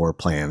plans, war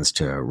plans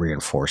to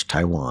reinforce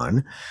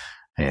Taiwan.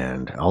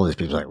 And all these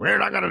people are like, we're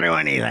not going to do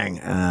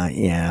anything.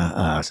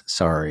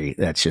 Sorry.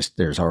 That's just,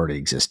 there's already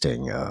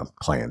existing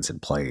plans in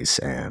place.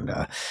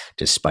 And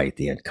despite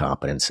the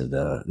incompetence of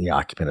the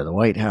occupant of the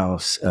White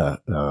House,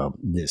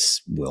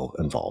 this will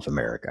involve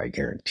America, I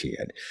guarantee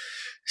it.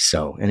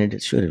 So, and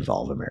it should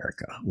involve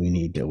America.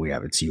 We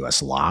have its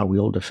U.S. law.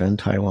 We'll defend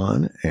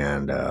Taiwan,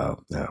 and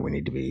we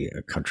need to be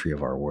a country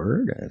of our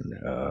word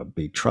and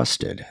be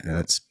trusted. And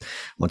that's,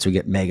 once we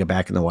get MAGA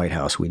back in the White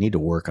House, we need to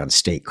work on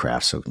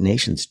statecraft so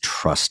nations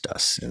trust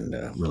us, and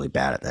really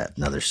bad at that.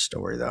 Another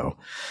story, though.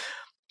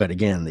 But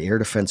again, the air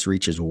defense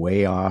reaches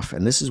way off.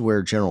 And this is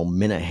where General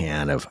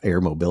Minahan of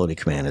Air Mobility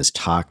Command has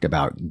talked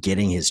about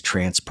getting his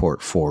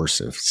transport force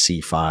of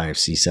C-5,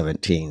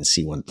 C-17,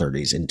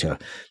 C-130s into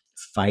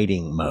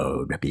fighting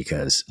mode,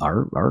 because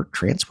our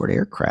transport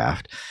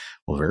aircraft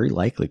will very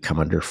likely come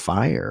under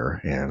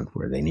fire, and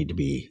where they need to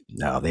be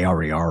now, they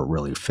already are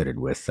really fitted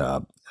with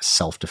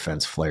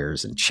self-defense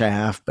flares and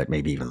chaff, but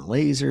maybe even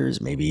lasers,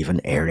 maybe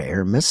even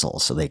air-to-air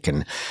missiles, so they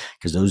can,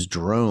 because those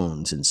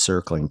drones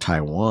encircling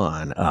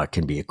Taiwan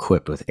can be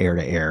equipped with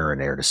air-to-air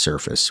and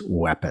air-to-surface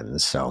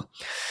weapons. So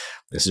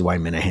this is why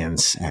Minahan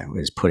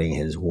is putting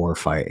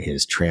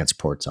his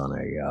transports on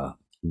a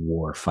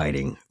war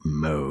fighting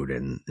mode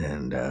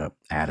and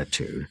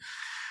attitude.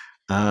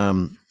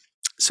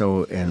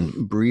 So,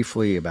 and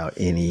briefly about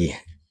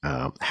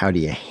how do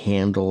you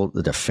handle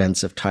the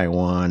defense of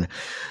Taiwan?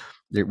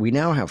 We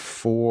now have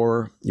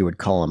 4, you would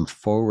call them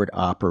forward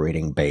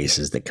operating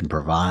bases that can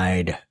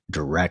provide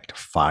direct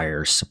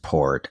fire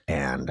support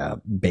and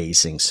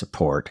basing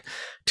support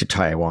to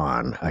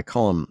Taiwan. I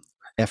call them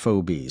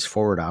FOBs,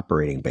 forward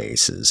operating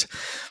bases.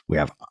 We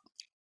have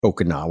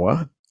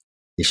Okinawa,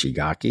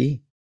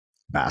 Ishigaki,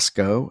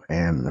 Basco,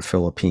 and the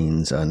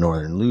Philippines,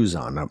 northern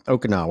Luzon. Now,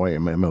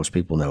 Okinawa, most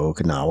people know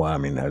Okinawa. I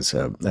mean, that's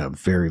a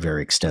very,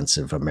 very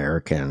extensive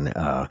American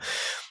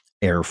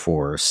Air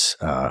Force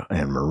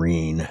and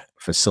Marine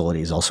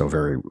facilities, also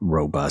very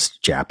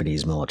robust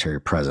Japanese military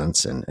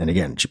presence. And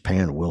again,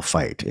 Japan will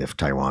fight if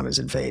Taiwan is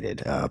invaded.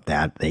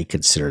 That they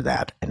consider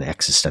that an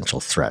existential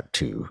threat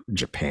to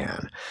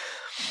Japan.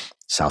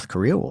 South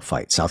Korea will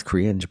fight. South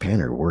Korea and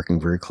Japan are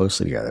working very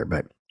closely together.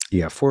 But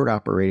you have forward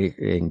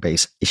operating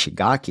base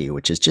Ishigaki,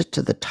 which is just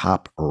to the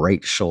top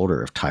right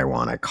shoulder of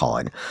Taiwan, I call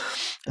it.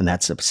 And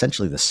that's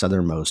essentially the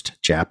southernmost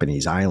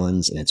Japanese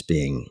islands, and it's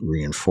being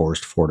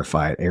reinforced,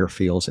 fortified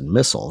airfields and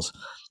missiles.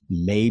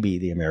 Maybe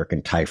the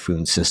American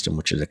Typhoon system,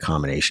 which is a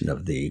combination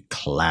of the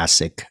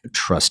classic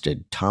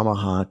trusted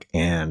Tomahawk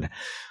and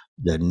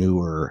the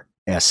newer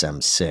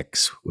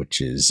SM-6,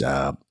 which is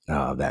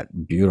that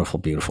beautiful,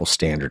 beautiful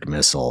standard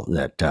missile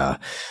that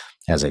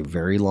has a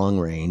very long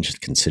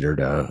range, considered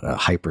a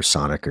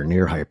hypersonic or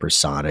near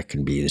hypersonic,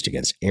 can be used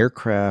against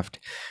aircraft,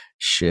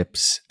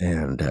 ships,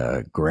 and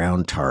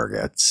ground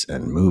targets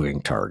and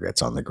moving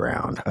targets on the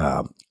ground.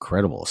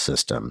 Incredible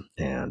system,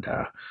 and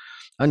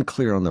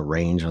unclear on the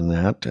range on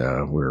that.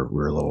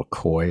 We're a little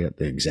coy at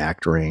the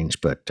exact range,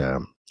 but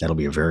that'll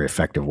be a very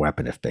effective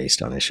weapon if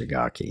based on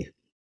Ishigaki.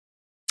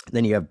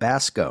 Then you have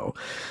Basco,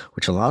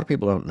 which a lot of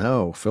people don't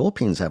know.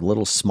 Philippines have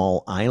little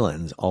small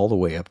islands all the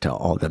way up to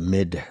all the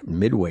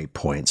midway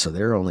point, so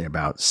they're only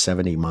about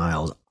 70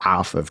 miles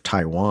off of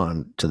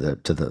Taiwan to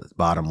the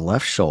bottom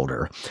left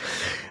shoulder.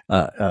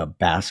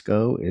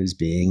 Basco is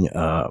being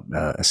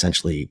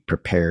essentially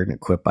prepared and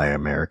equipped by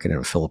American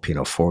and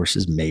Filipino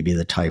forces, maybe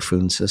the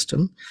Typhoon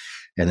system.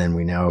 And then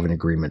we now have an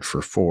agreement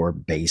for 4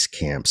 base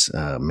camps,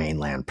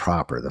 mainland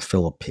proper, the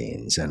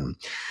Philippines. And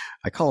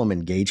I call them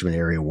Engagement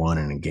Area 1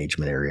 and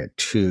Engagement Area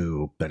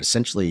 2, but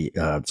essentially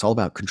it's all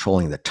about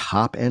controlling the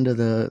top end of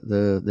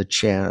the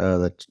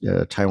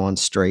Taiwan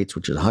Straits,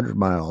 which is 100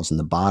 miles, and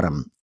the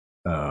bottom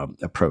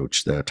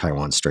approach, the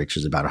Taiwan Straits,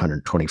 is about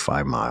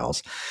 125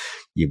 miles.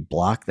 You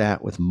block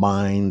that with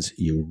mines,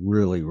 you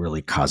really,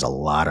 really cause a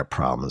lot of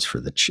problems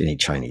for any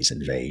Chinese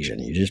invasion.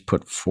 You just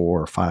put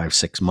 4, 5,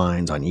 6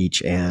 mines on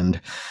each end.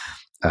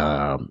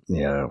 The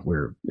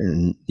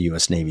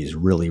U.S. Navy is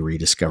really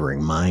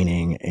rediscovering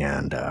mining,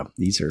 and a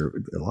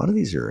lot of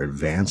these are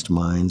advanced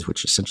mines,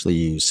 which essentially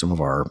use some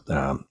of our,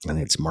 I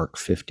think it's Mark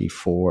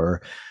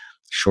 54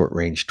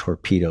 short-range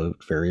torpedo,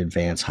 very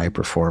advanced, high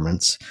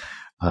performance.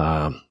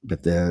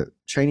 But the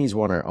Chinese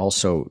want to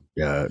also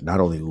not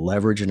only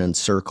leverage an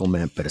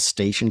encirclement, but a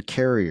station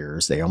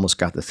carriers. They almost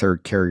got the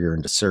third carrier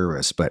into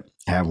service, but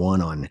have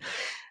one on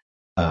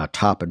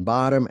top and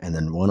bottom, and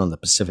then one on the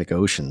Pacific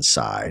Ocean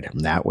side.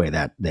 And that way,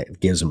 that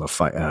gives them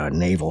a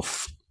naval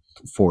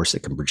force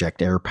that can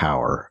project air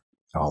power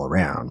all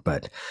around.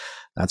 But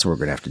that's what we're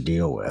going to have to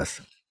deal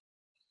with.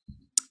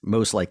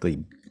 Most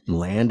likely,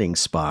 landing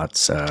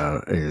spots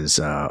is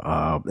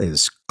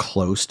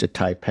close to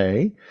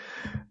Taipei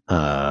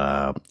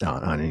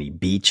on any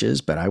beaches,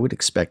 but I would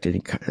expect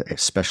any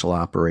special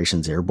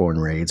operations, airborne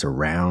raids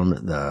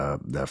around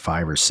the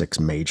 5 or 6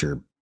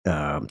 major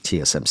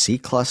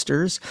TSMC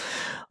clusters.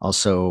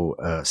 Also,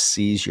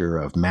 seizure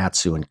of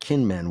Matsu and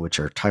Kinmen, which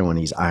are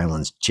Taiwanese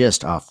islands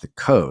just off the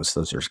coast.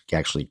 Those are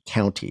actually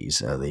counties.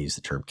 They use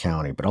the term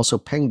county, but also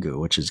Penghu,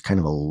 which is kind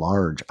of a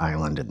large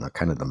island in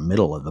the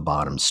middle of the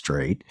bottom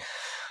strait.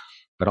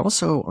 But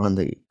also on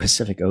the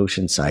Pacific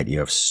Ocean side, you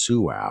have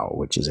Suao,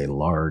 which is a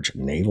large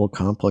naval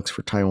complex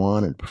for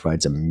Taiwan and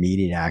provides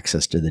immediate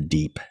access to the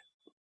deep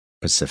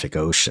Pacific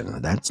Ocean.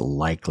 That's a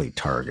likely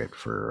target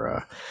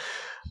for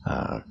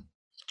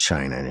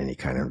China in any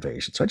kind of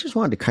invasion. So I just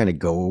wanted to kind of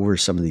go over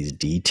some of these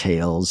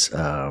details,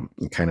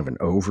 kind of an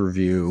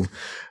overview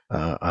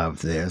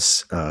of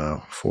this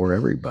for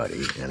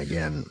everybody. And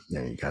again,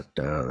 you got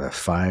the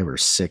 5 or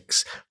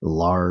 6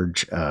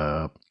 large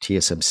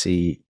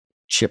TSMC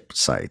chip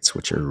sites,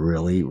 which are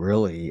really,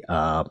 really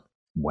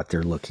what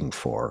they're looking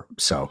for.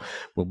 So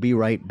we'll be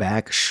right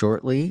back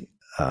shortly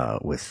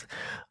with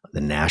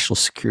the National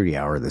Security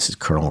Hour. This is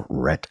Colonel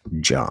Ret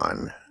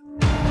John.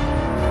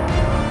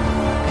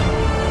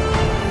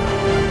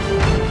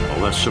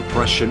 A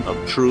suppression of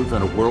truth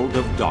in a world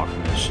of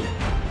darkness,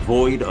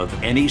 void of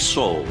any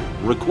soul,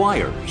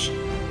 requires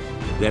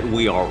that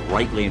we are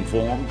rightly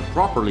informed,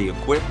 properly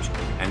equipped,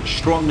 and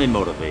strongly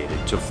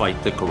motivated to fight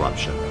the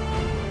corruption.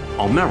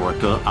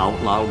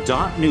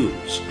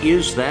 AmericaOutloud.news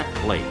is that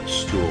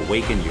place to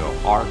awaken your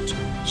heart,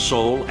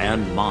 soul,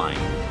 and mind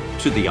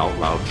to the out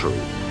loud truth.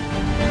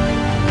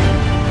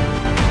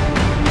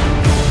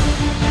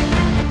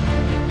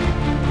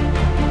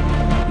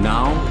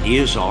 Now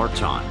is our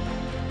time.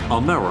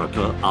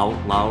 America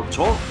Out Loud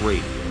Talk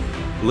Radio.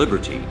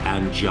 Liberty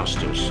and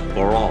justice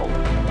for all.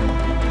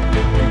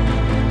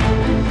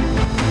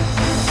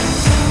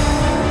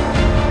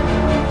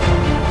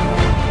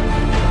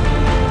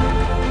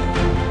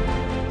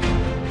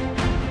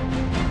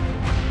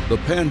 The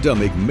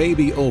pandemic may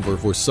be over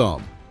for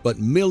some, but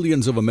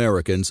millions of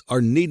Americans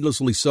are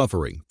needlessly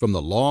suffering from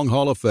the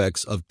long-haul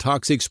effects of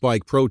toxic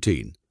spike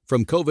protein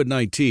from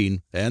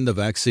COVID-19 and the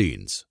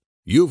vaccines.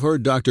 You've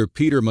heard Dr.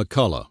 Peter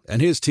McCullough and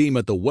his team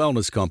at the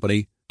Wellness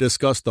Company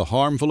discuss the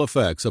harmful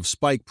effects of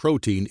spike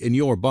protein in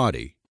your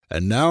body.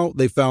 And now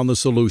they found the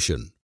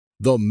solution.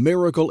 The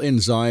miracle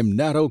enzyme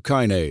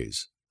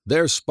nattokinase.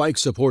 Their spike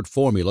support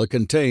formula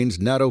contains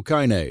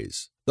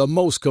nattokinase, the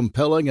most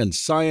compelling and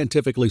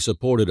scientifically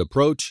supported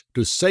approach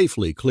to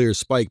safely clear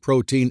spike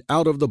protein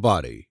out of the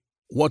body.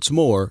 What's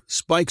more,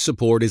 spike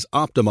support is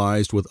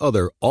optimized with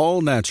other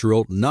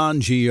all-natural,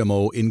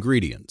 non-GMO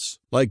ingredients,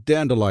 like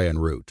dandelion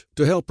root,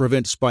 to help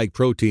prevent spike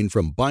protein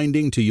from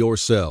binding to your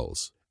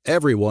cells.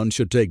 Everyone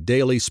should take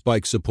daily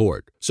spike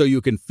support so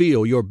you can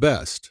feel your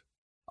best.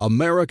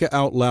 America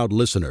Out Loud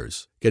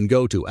listeners can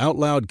go to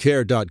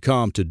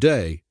OutLoudCare.com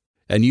today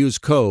and use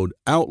code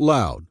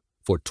OUTLOUD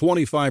for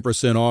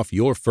 25% off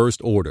your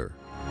first order.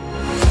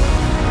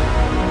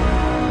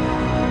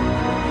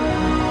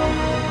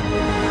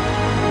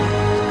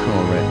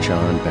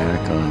 John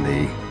back on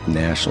the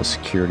National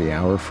Security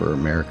Hour for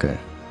America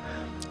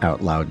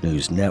Out Loud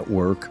News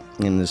Network.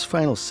 In this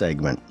final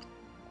segment,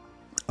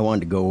 I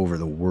wanted to go over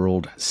the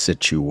world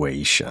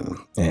situation.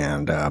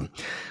 And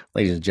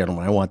ladies and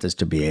gentlemen, I want this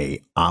to be a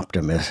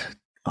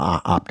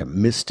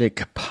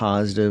optimistic,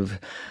 positive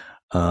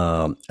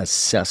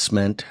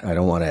assessment. I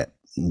don't want to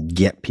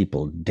get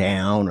people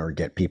down or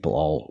get people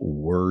all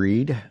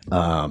worried.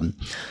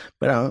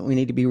 But we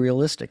need to be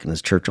realistic. And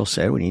as Churchill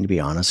said, we need to be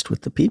honest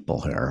with the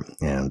people here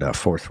and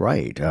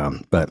forthright.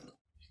 But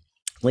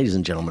ladies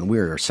and gentlemen,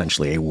 we're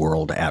essentially a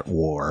world at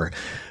war,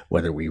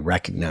 whether we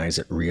recognize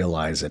it,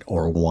 realize it,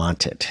 or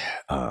want it.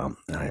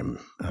 I'm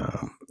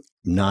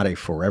not a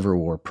forever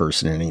war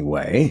person in any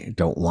way.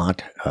 Don't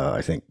want,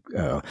 I think,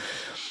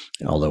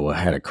 although I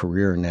had a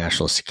career in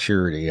national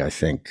security, I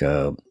think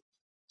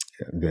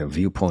the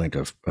viewpoint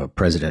of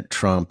President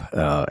Trump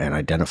and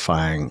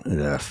identifying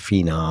the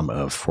phenom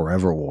of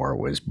forever war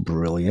was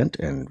brilliant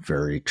and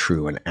very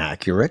true and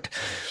accurate.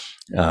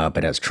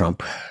 But as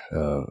Trump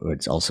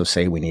would also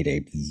say, we need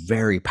a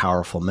very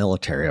powerful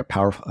military, a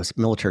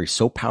military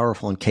so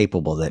powerful and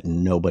capable that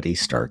nobody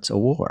starts a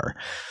war.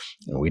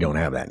 And we don't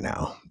have that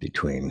now.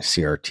 Between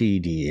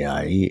CRT,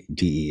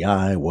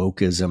 DEI,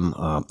 wokeism,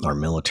 our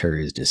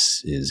military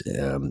is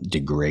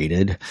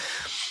degraded.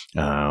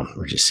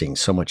 We're just seeing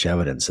so much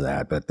evidence of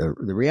that. But the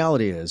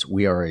reality is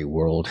we are a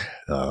world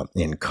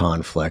in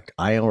conflict.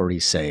 I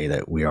already say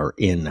that we are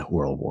in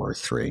World War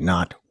III,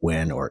 not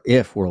when or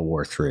if World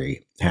War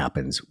III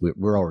happens.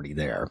 We're already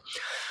there.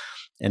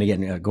 And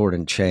again,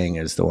 Gordon Chang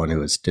is the one who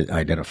has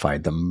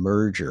identified the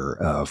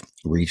merger of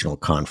regional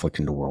conflict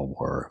into World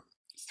War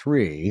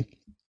III,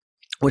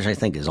 which I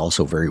think is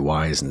also very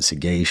wise and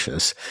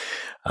sagacious.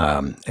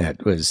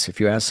 It was, if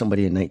you ask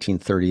somebody in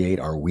 1938,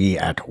 are we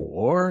at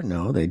war?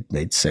 No,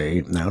 they'd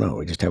say, no,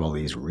 we just have all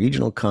these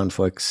regional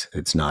conflicts.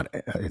 It's not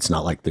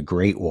like the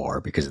Great War,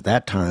 because at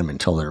that time,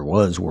 until there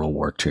was World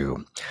War II,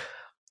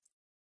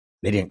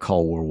 they didn't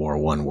call World War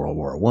I World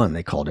War I.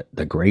 They called it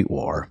the Great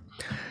War.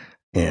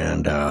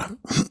 And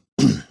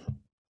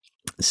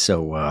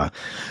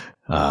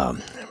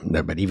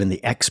but even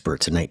the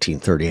experts in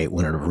 1938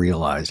 wouldn't have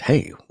realized,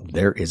 hey,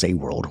 there is a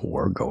world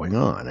war going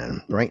on.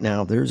 And right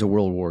now, there's a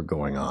world war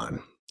going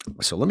on.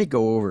 So let me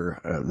go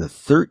over the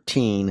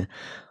 13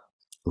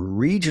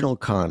 regional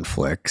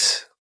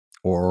conflicts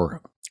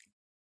or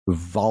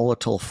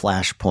volatile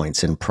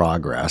flashpoints in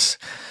progress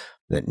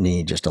that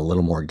need just a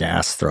little more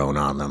gas thrown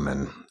on them,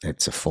 and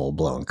it's a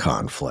full-blown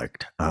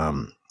conflict.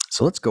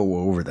 So let's go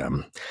over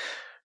them.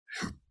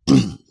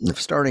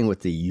 Starting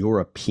with the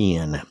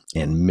European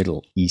and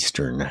Middle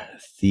Eastern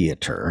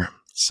theater,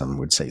 some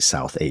would say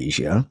South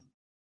Asia,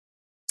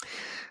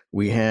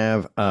 we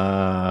have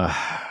I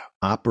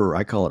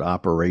call it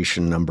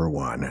Operation Number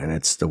One, and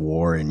it's the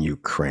war in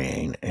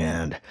Ukraine.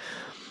 And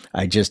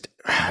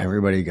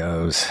everybody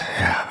goes,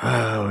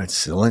 oh,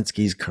 it's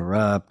Zelensky's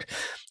corrupt.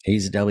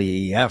 He's a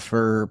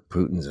WEFer.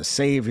 Putin's a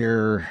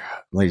savior.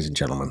 Ladies and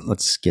gentlemen,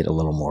 let's get a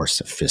little more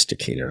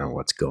sophisticated on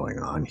what's going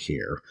on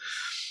here.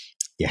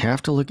 You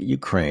have to look at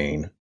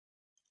Ukraine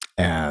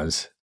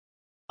as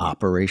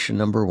Operation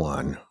Number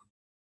One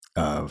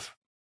of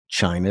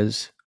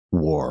China's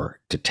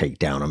war to take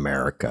down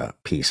America,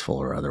 peaceful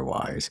or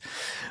otherwise.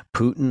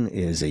 Putin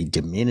is a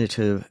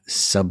diminutive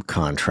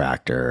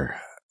subcontractor.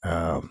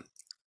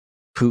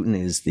 Putin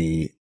is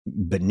the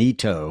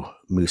Benito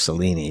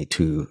Mussolini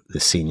to the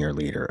senior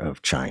leader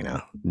of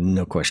China.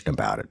 No question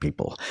about it,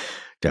 people.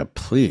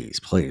 Please,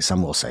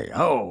 some will say,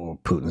 oh,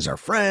 Putin's our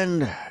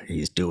friend.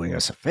 He's doing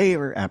us a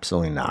favor.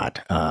 Absolutely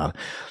not. I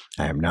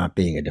am not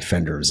being a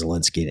defender of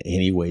Zelensky in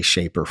any way,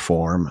 shape, or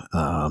form.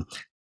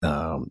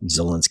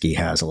 Zelensky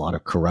has a lot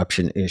of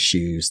corruption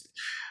issues.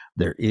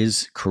 There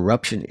is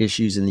corruption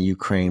issues in the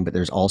Ukraine, but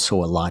there's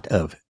also a lot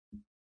of,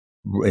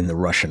 in the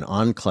Russian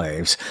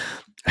enclaves.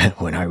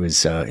 When I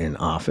was in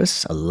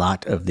office, a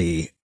lot of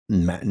the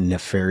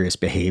nefarious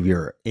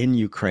behavior in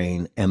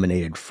Ukraine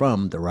emanated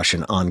from the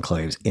Russian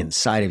enclaves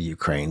inside of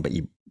Ukraine, but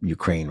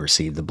Ukraine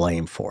received the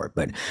blame for it.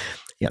 But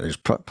Yeah, there's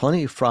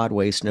plenty of fraud,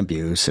 waste, and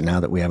abuse. And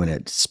now that we have an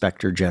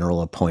inspector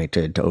general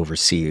appointed to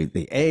oversee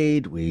the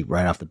aid, we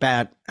right off the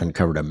bat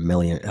uncovered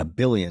 $1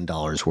 billion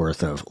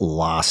worth of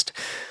lost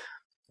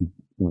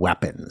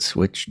weapons,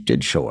 which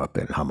did show up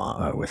in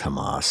with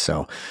Hamas.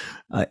 So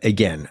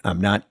again,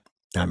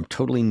 I'm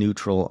totally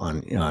neutral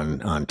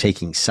on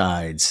taking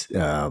sides.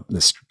 The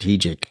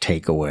strategic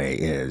takeaway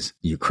is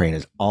Ukraine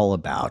is all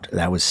about,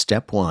 that was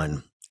step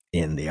one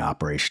in the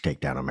Operation Take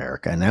Down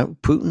America. And now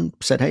Putin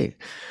said, hey,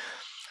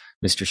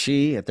 Mr.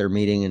 Xi, at their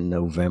meeting in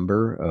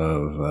November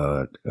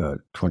of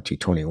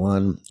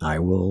 2021, I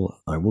will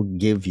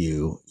give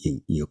you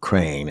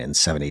Ukraine in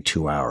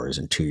 72 hours.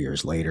 And 2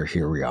 years later,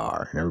 here we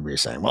are. And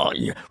everybody's saying, well,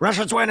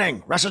 Russia's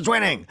winning. Russia's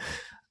winning.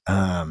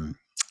 I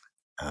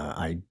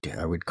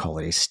would call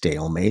it a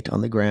stalemate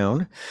on the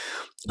ground.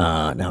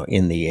 Now,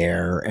 in the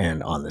air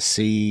and on the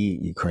sea,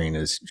 Ukraine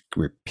has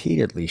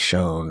repeatedly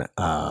shown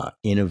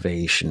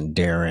innovation,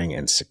 daring,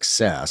 and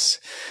success.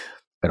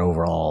 But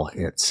overall,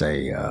 it's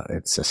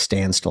a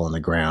standstill on the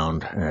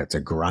ground. It's a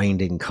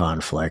grinding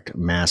conflict,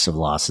 massive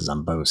losses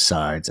on both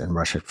sides, and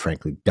Russia,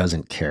 frankly,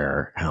 doesn't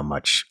care how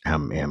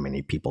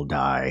many people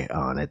die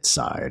on its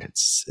side.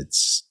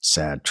 It's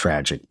sad,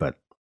 tragic, but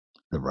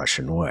the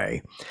Russian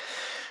way.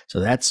 So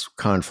that's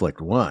conflict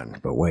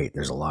one. But wait,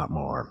 there's a lot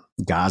more.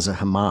 Gaza,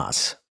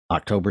 Hamas,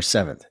 October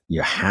 7th.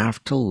 You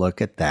have to look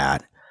at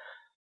that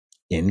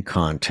in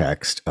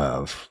context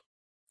of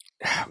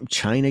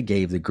China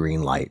gave the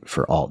green light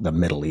for all the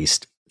Middle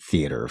East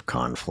theater of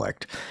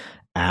conflict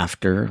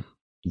after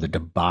the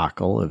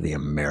debacle of the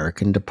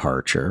American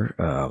departure,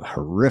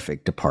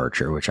 horrific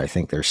departure, which I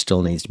think there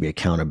still needs to be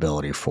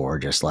accountability for,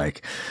 just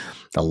like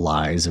the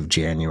lies of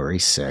January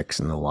 6th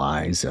and the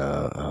lies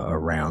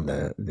around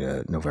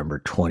the November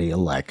 20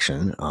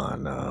 election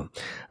on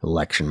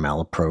election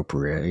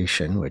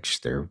malappropriation,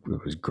 which there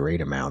was great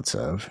amounts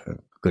of.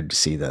 Good to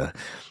see the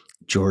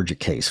Georgia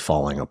case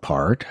falling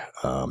apart.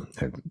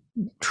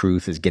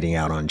 Truth is getting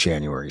out on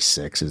January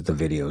 6th as the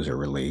videos are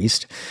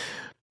released.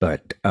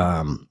 But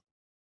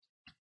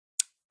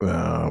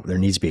there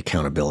needs to be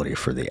accountability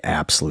for the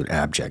absolute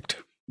abject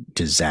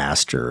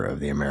disaster of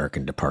the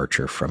American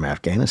departure from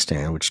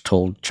Afghanistan, which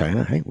told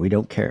China, hey, we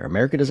don't care.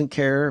 America doesn't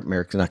care.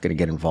 America's not going to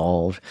get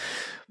involved.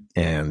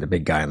 And the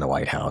big guy in the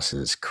White House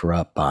is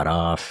corrupt, bought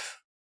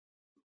off,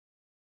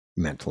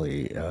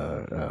 mentally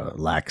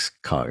lacks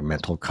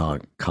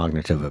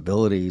cognitive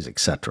abilities,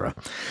 etc.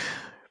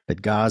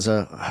 But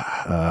Gaza,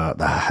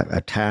 the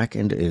attack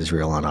into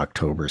Israel on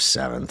October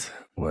 7th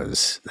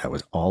was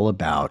all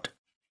about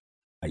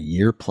a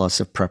year plus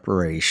of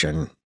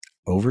preparation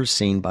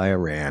overseen by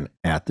Iran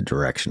at the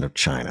direction of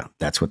China.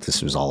 That's what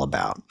this was all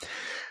about.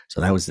 So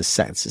that was the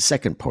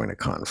second point of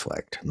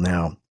conflict.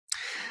 Now,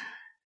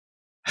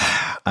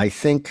 I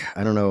think,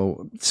 I don't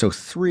know, so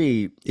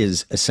 3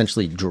 is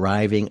essentially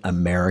driving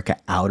America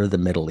out of the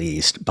Middle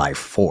East by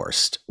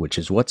force, which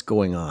is what's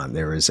going on.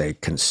 There is a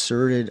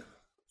concerted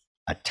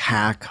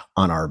attack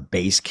on our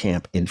base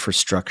camp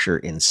infrastructure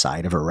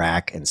inside of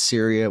Iraq and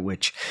Syria,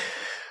 which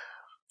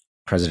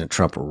President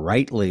Trump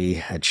rightly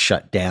had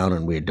shut down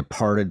and we had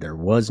departed. There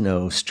was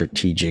no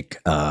strategic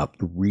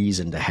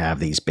reason to have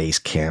these base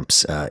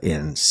camps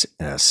in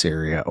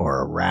Syria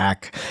or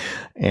Iraq.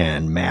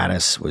 And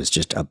Mattis was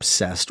just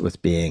obsessed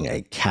with being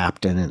a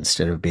captain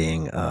instead of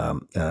being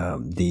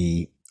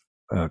the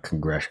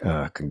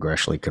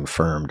congressionally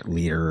confirmed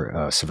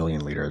leader,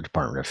 civilian leader of the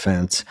Department of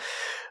Defense.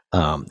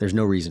 There's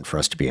no reason for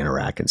us to be in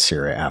Iraq and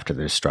Syria after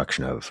the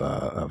destruction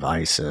of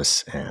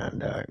ISIS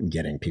and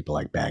getting people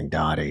like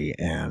Baghdadi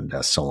and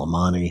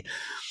Soleimani.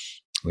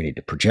 We need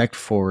to project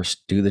force,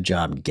 do the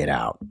job, and get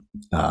out.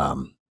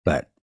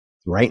 But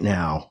right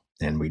now,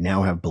 and we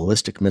now have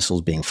ballistic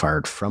missiles being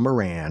fired from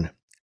Iran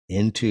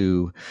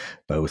into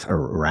both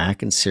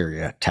Iraq and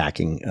Syria,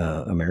 attacking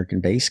American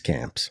base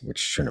camps, which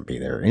shouldn't be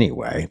there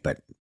anyway,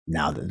 but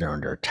now that they're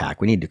under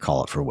attack, we need to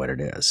call it for what it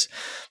is.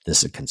 This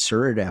is a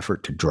concerted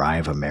effort to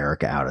drive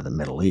America out of the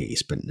Middle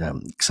East. But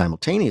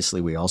simultaneously,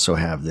 we also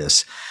have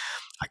this,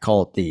 I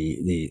call it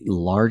the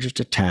largest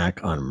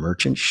attack on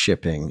merchant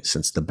shipping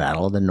since the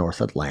Battle of the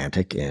North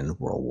Atlantic in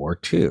World War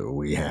II.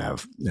 We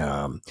have,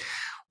 and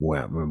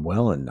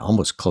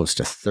almost close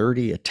to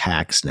 30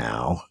 attacks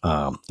now.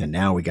 And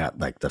now we got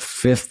like the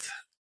 5th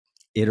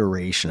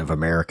iteration of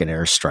American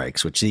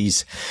airstrikes, which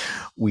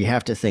we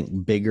have to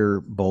think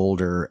bigger,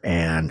 bolder,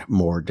 and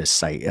more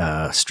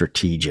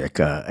strategic.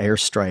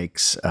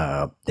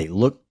 Airstrikes, they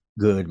look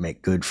good,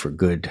 make good for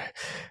good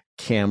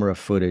camera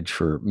footage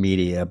for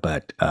media,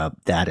 but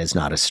that is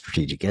not a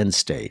strategic end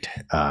state.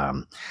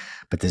 But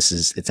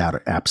it's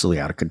absolutely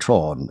out of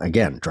control. And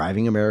again,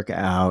 driving America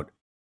out.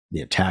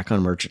 The attack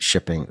on merchant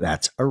shipping,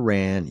 that's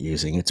Iran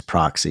using its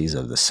proxies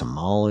of the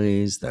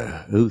Somalis,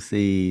 the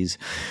Houthis,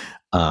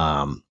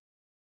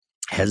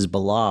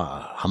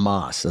 Hezbollah,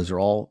 Hamas, those are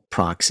all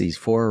proxies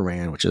for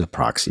Iran, which is a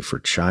proxy for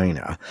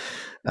China.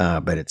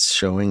 But it's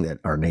showing that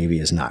our Navy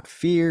is not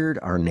feared.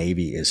 Our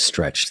Navy is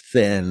stretched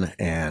thin.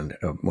 And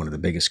one of the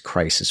biggest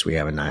crises we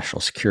have in national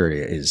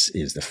security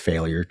is the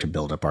failure to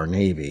build up our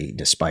Navy,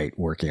 despite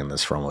working on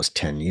this for almost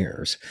 10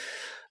 years.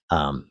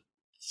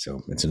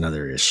 So it's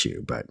another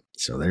issue. But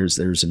so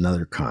there's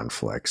another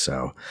conflict.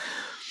 So,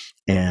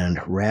 and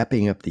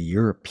wrapping up the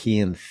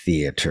European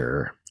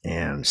theater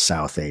and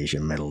South Asia,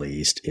 Middle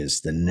East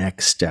is the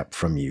next step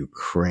from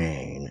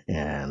Ukraine.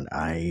 And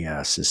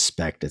I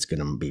suspect it's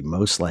going to be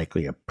most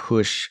likely a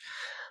push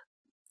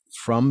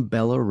from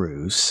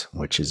Belarus,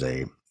 which is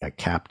a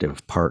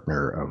captive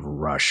partner of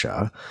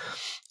Russia,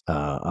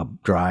 a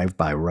drive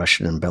by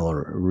Russian and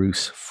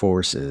Belarus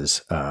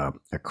forces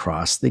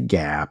across the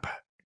gap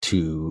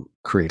to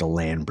create a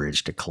land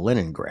bridge to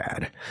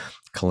Kaliningrad.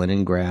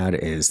 Kaliningrad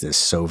is this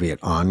Soviet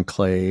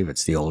enclave.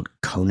 It's the old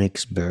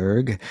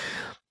Königsberg.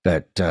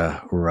 But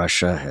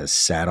Russia has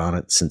sat on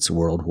it since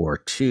World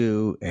War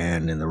II,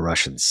 and in the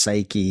Russian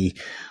psyche,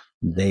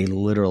 they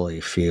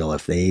literally feel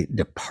if they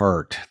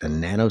depart, the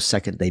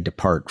nanosecond they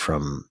depart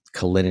from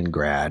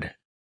Kaliningrad,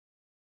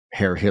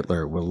 Herr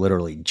Hitler will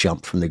literally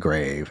jump from the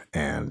grave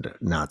and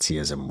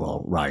Nazism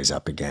will rise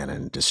up again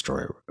and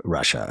destroy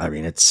Russia. I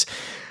mean,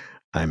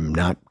 I'm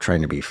not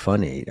trying to be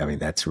funny. I mean,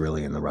 that's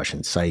really in the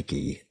Russian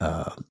psyche.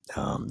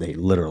 They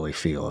literally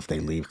feel if they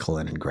leave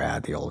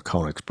Kaliningrad, the old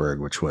Königsberg,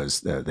 which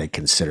was they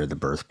consider the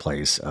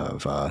birthplace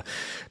of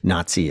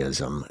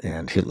Nazism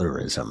and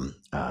Hitlerism,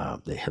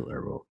 the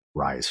Hitler will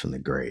rise from the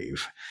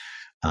grave.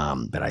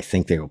 But I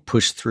think they will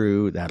push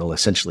through. That'll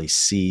essentially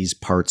seize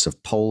parts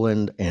of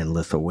Poland and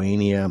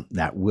Lithuania.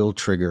 That will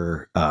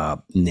trigger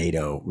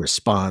NATO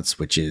response,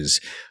 which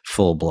is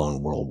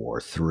full-blown World War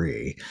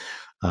III.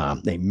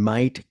 They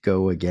might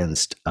go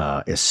against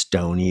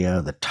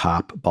Estonia, the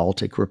top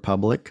Baltic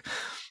republic.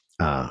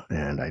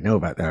 And I know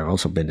about that. I've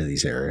also been to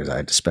these areas. I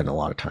had to spend a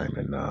lot of time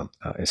in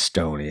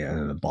Estonia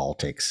and the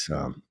Baltics.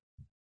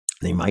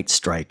 They might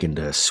strike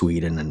into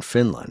Sweden and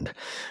Finland,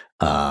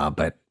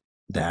 but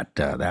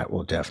that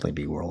will definitely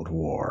be world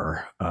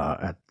war,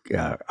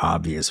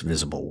 obvious,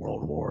 visible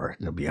world war.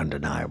 It'll be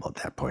undeniable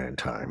at that point in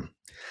time.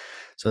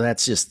 So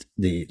that's just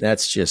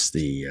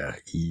the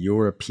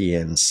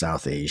European,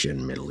 South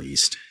Asian, Middle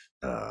East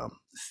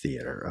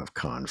theater of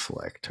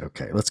conflict.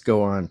 Okay, let's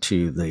go on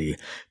to the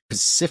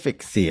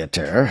Pacific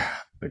theater,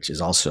 which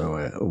is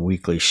also a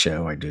weekly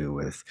show I do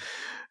with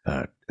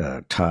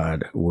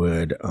Todd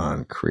Wood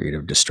on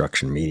Creative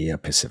Destruction Media,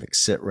 Pacific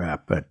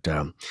SITREP. But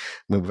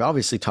we've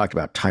obviously talked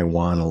about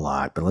Taiwan a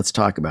lot, but let's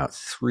talk about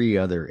three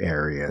other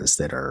areas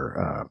that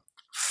are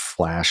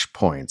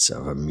flashpoints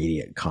of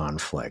immediate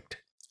conflict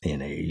in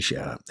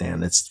Asia.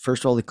 And it's,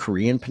 first of all, the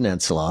Korean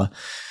Peninsula,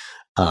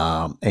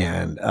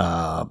 and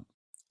the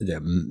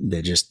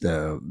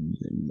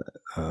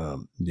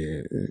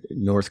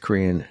North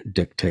Korean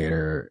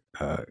dictator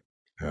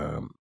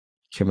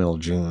Kim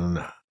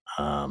Il-jung.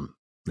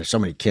 There's so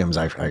many Kims.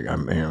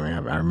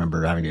 I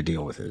remember having to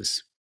deal with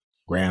his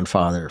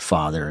grandfather,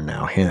 father, and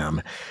now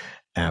him.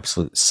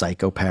 Absolute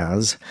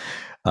psychopaths.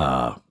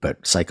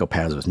 But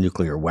psychopaths with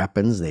nuclear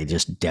weapons. They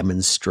just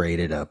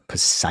demonstrated a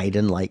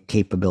Poseidon-like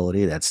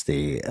capability. That's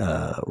the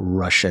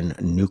Russian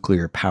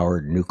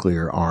nuclear-powered,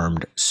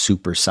 nuclear-armed,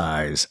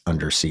 supersize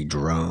undersea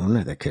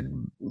drone that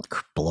could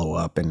blow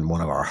up in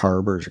one of our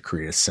harbors or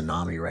create a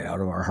tsunami right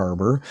out of our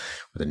harbor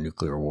with a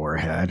nuclear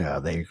warhead.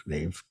 They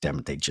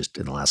just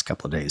in the last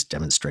couple of days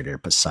demonstrated a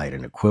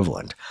Poseidon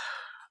equivalent.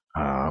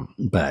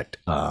 But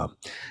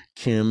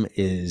Kim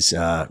is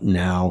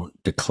now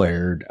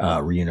declared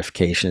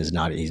reunification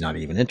he's not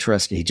even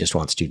interested. He just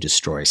wants to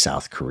destroy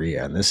South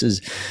Korea. And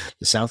the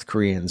South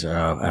Koreans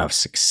have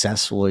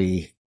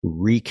successfully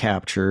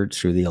recaptured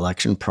through the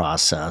election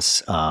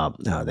process. They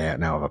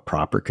now have a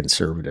proper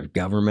conservative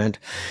government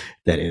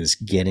that is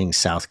getting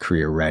South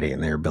Korea ready,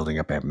 and they're building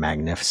up a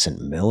magnificent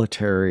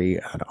military,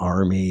 an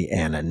army,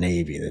 and a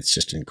navy that's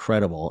just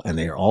incredible. And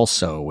they are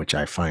also, which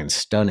I find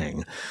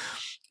stunning,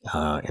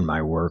 in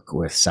my work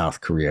with South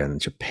Korea and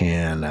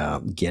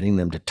Japan, getting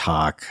them to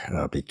talk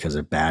because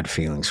of bad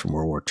feelings from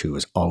World War II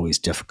is always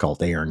difficult.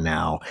 They are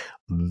now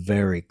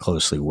very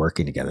closely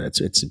working together.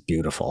 It's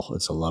beautiful.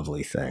 It's a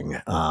lovely thing.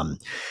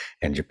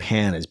 And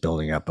Japan is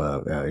building up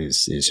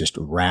is just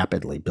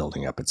rapidly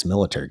building up its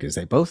military because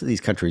both of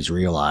these countries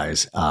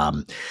realize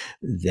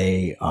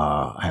they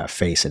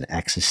face an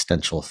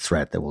existential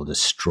threat that will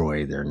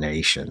destroy their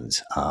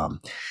nations.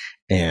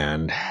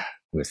 And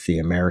with the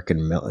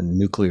American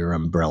nuclear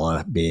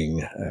umbrella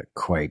being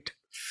quite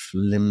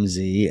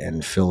flimsy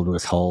and filled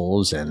with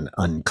holes and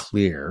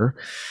unclear,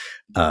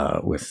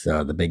 with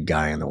the big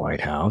guy in the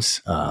White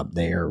House,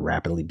 they are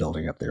rapidly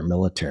building up their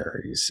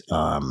militaries.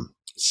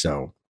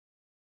 So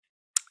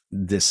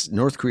this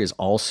North Korea has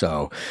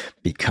also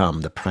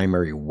become the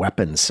primary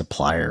weapons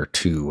supplier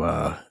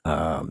to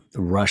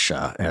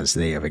Russia as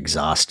they have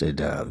exhausted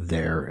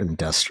their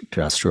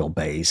industrial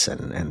base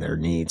and their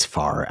needs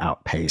far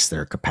outpace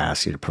their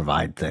capacity to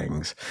provide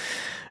things.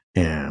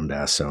 And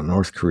so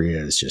North Korea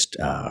is just,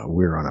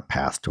 we're on a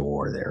path to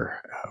war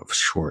there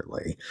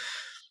shortly.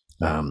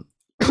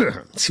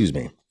 Excuse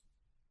me.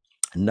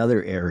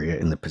 Another area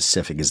in the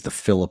Pacific is the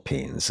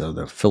Philippines. So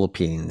the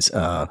Philippines,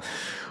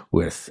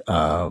 with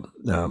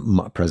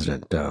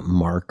President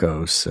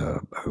Marcos,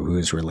 who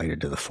is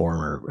related to the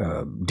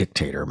former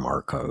dictator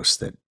Marcos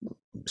that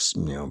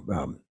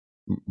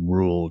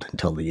ruled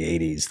until the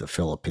 80s, the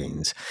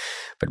Philippines.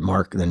 But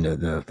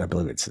I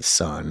believe it's his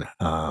son,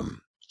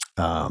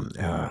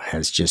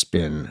 has just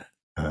been,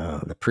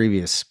 the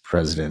previous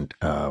president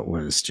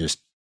was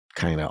just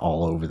kind of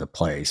all over the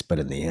place, but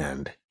in the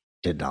end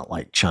did not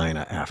like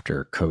China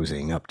after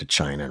cozying up to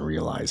China and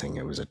realizing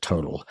it was a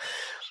total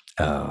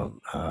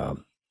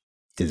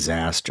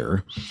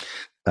disaster.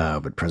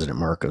 But President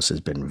Marcos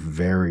has been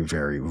very,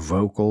 very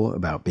vocal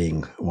about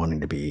wanting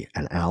to be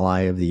an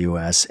ally of the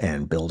U.S.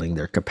 and building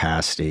their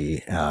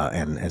capacity,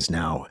 and has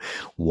now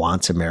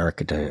wants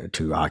America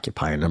to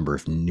occupy a number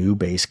of new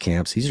base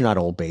camps. These are not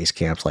old base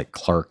camps like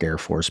Clark Air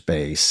Force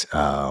Base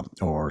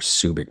or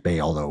Subic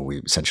Bay, although we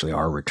essentially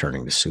are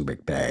returning to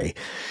Subic Bay.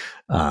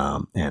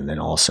 And then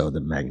also the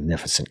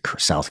magnificent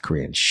South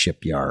Korean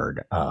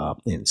shipyard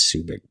in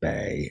Subic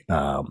Bay,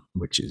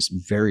 which is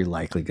very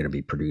likely going to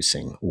be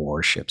producing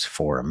warships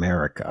for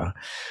America.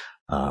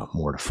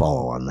 More to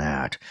follow on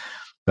that.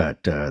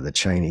 But the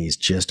Chinese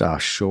just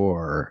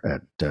offshore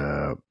at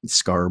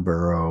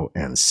Scarborough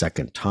and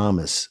Second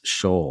Thomas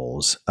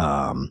Shoals,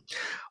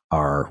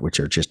 which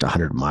are just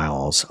 100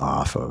 miles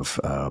off of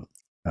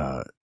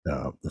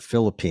the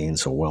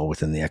Philippines, so well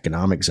within the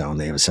economic zone,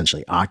 they have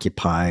essentially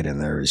occupied, and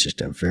there is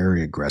just a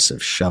very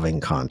aggressive shoving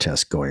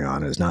contest going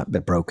on. It has not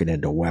been broken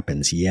into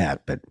weapons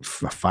yet, but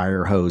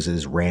fire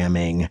hoses,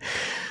 ramming,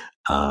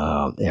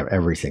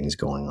 everything's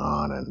going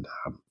on, and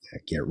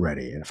get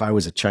ready. And if I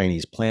was a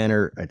Chinese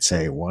planner, I'd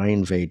say, why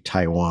invade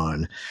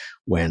Taiwan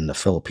when the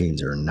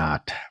Philippines are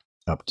not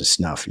up to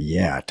snuff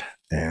yet,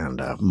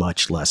 and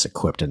much less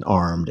equipped and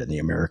armed in the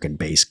American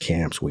base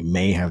camps? We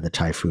may have the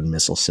Typhoon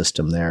missile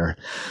system there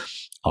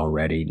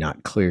already,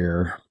 not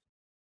clear,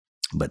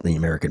 but the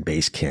American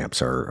base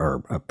camps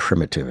are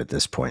primitive at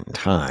this point in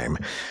time.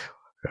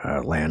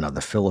 Land on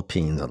the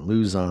Philippines, on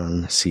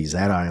Luzon, seize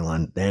that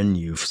island, then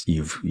you've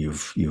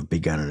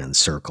begun an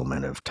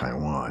encirclement of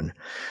Taiwan.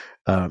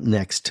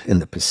 Next in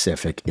the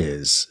Pacific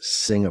is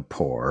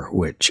Singapore,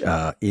 which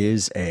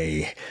is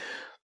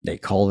they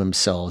call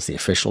themselves, the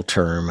official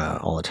term,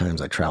 all the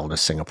times I travel to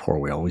Singapore,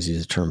 we always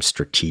use the term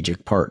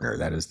strategic partner.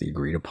 That is the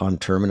agreed upon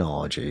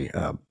terminology.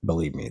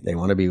 Believe me, they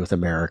want to be with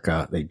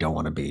America. They don't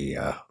want to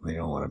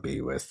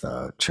be with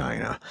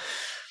China.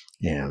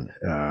 And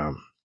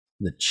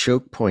the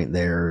choke point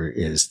there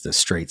is the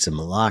Straits of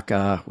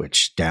Malacca,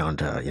 which down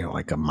to,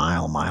 like a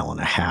mile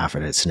and a half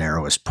at its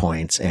narrowest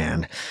points.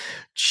 And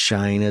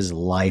China's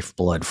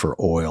lifeblood for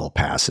oil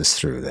passes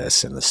through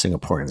this. And the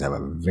Singaporeans have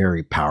a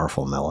very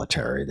powerful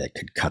military that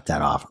could cut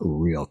that off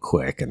real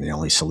quick. And the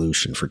only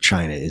solution for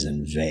China is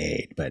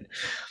invade. But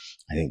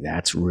I think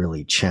that's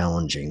really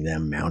challenging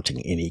them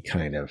mounting any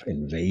kind of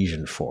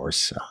invasion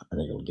force. I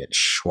think it'll get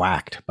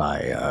schwacked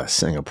by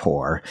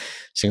Singapore.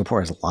 Singapore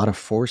has a lot of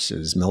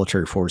forces,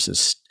 military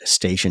forces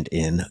stationed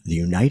in the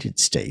United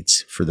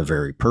States for the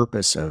very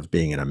purpose of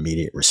being an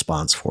immediate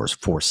response force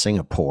for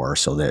Singapore,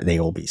 so that they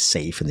will be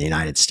safe in the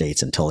United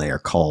States until they are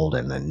called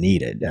and then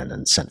needed and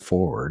then sent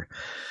forward.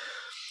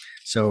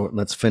 So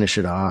let's finish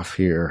it off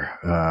here.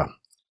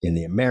 In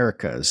the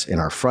Americas, in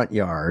our front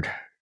yard,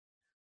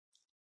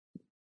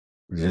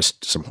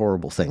 just some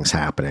horrible things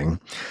happening.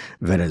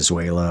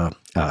 Venezuela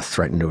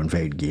threatened to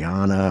invade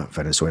Guyana.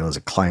 Venezuela is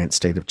a client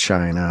state of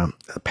China.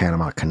 The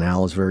Panama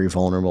Canal is very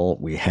vulnerable.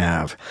 We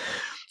have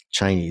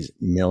Chinese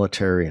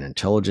military and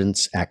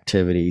intelligence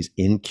activities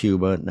in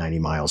Cuba, 90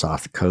 miles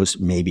off the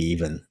coast. Maybe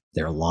even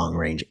their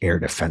long-range air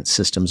defense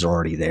systems are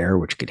already there,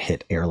 which could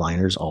hit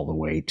airliners all the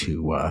way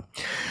to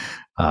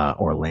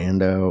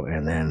Orlando.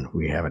 And then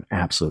we have an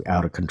absolute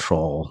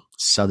out-of-control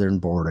southern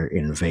border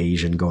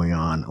invasion going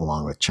on,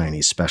 along with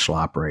Chinese special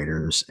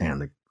operators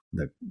and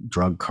the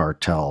drug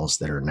cartels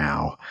that are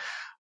now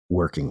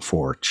working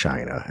for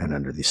China and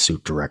under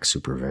the direct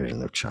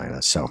supervision of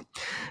China. So,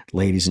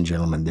 ladies and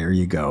gentlemen, there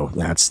you go.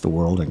 That's the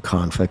world in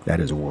conflict.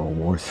 That is World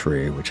War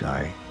III, which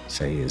I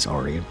say is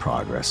already in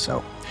progress.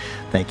 So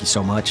thank you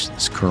so much.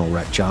 This is Colonel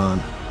Ret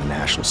John, the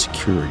National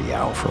Security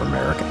Hour for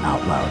America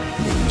Out Loud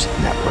News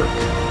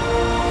Network.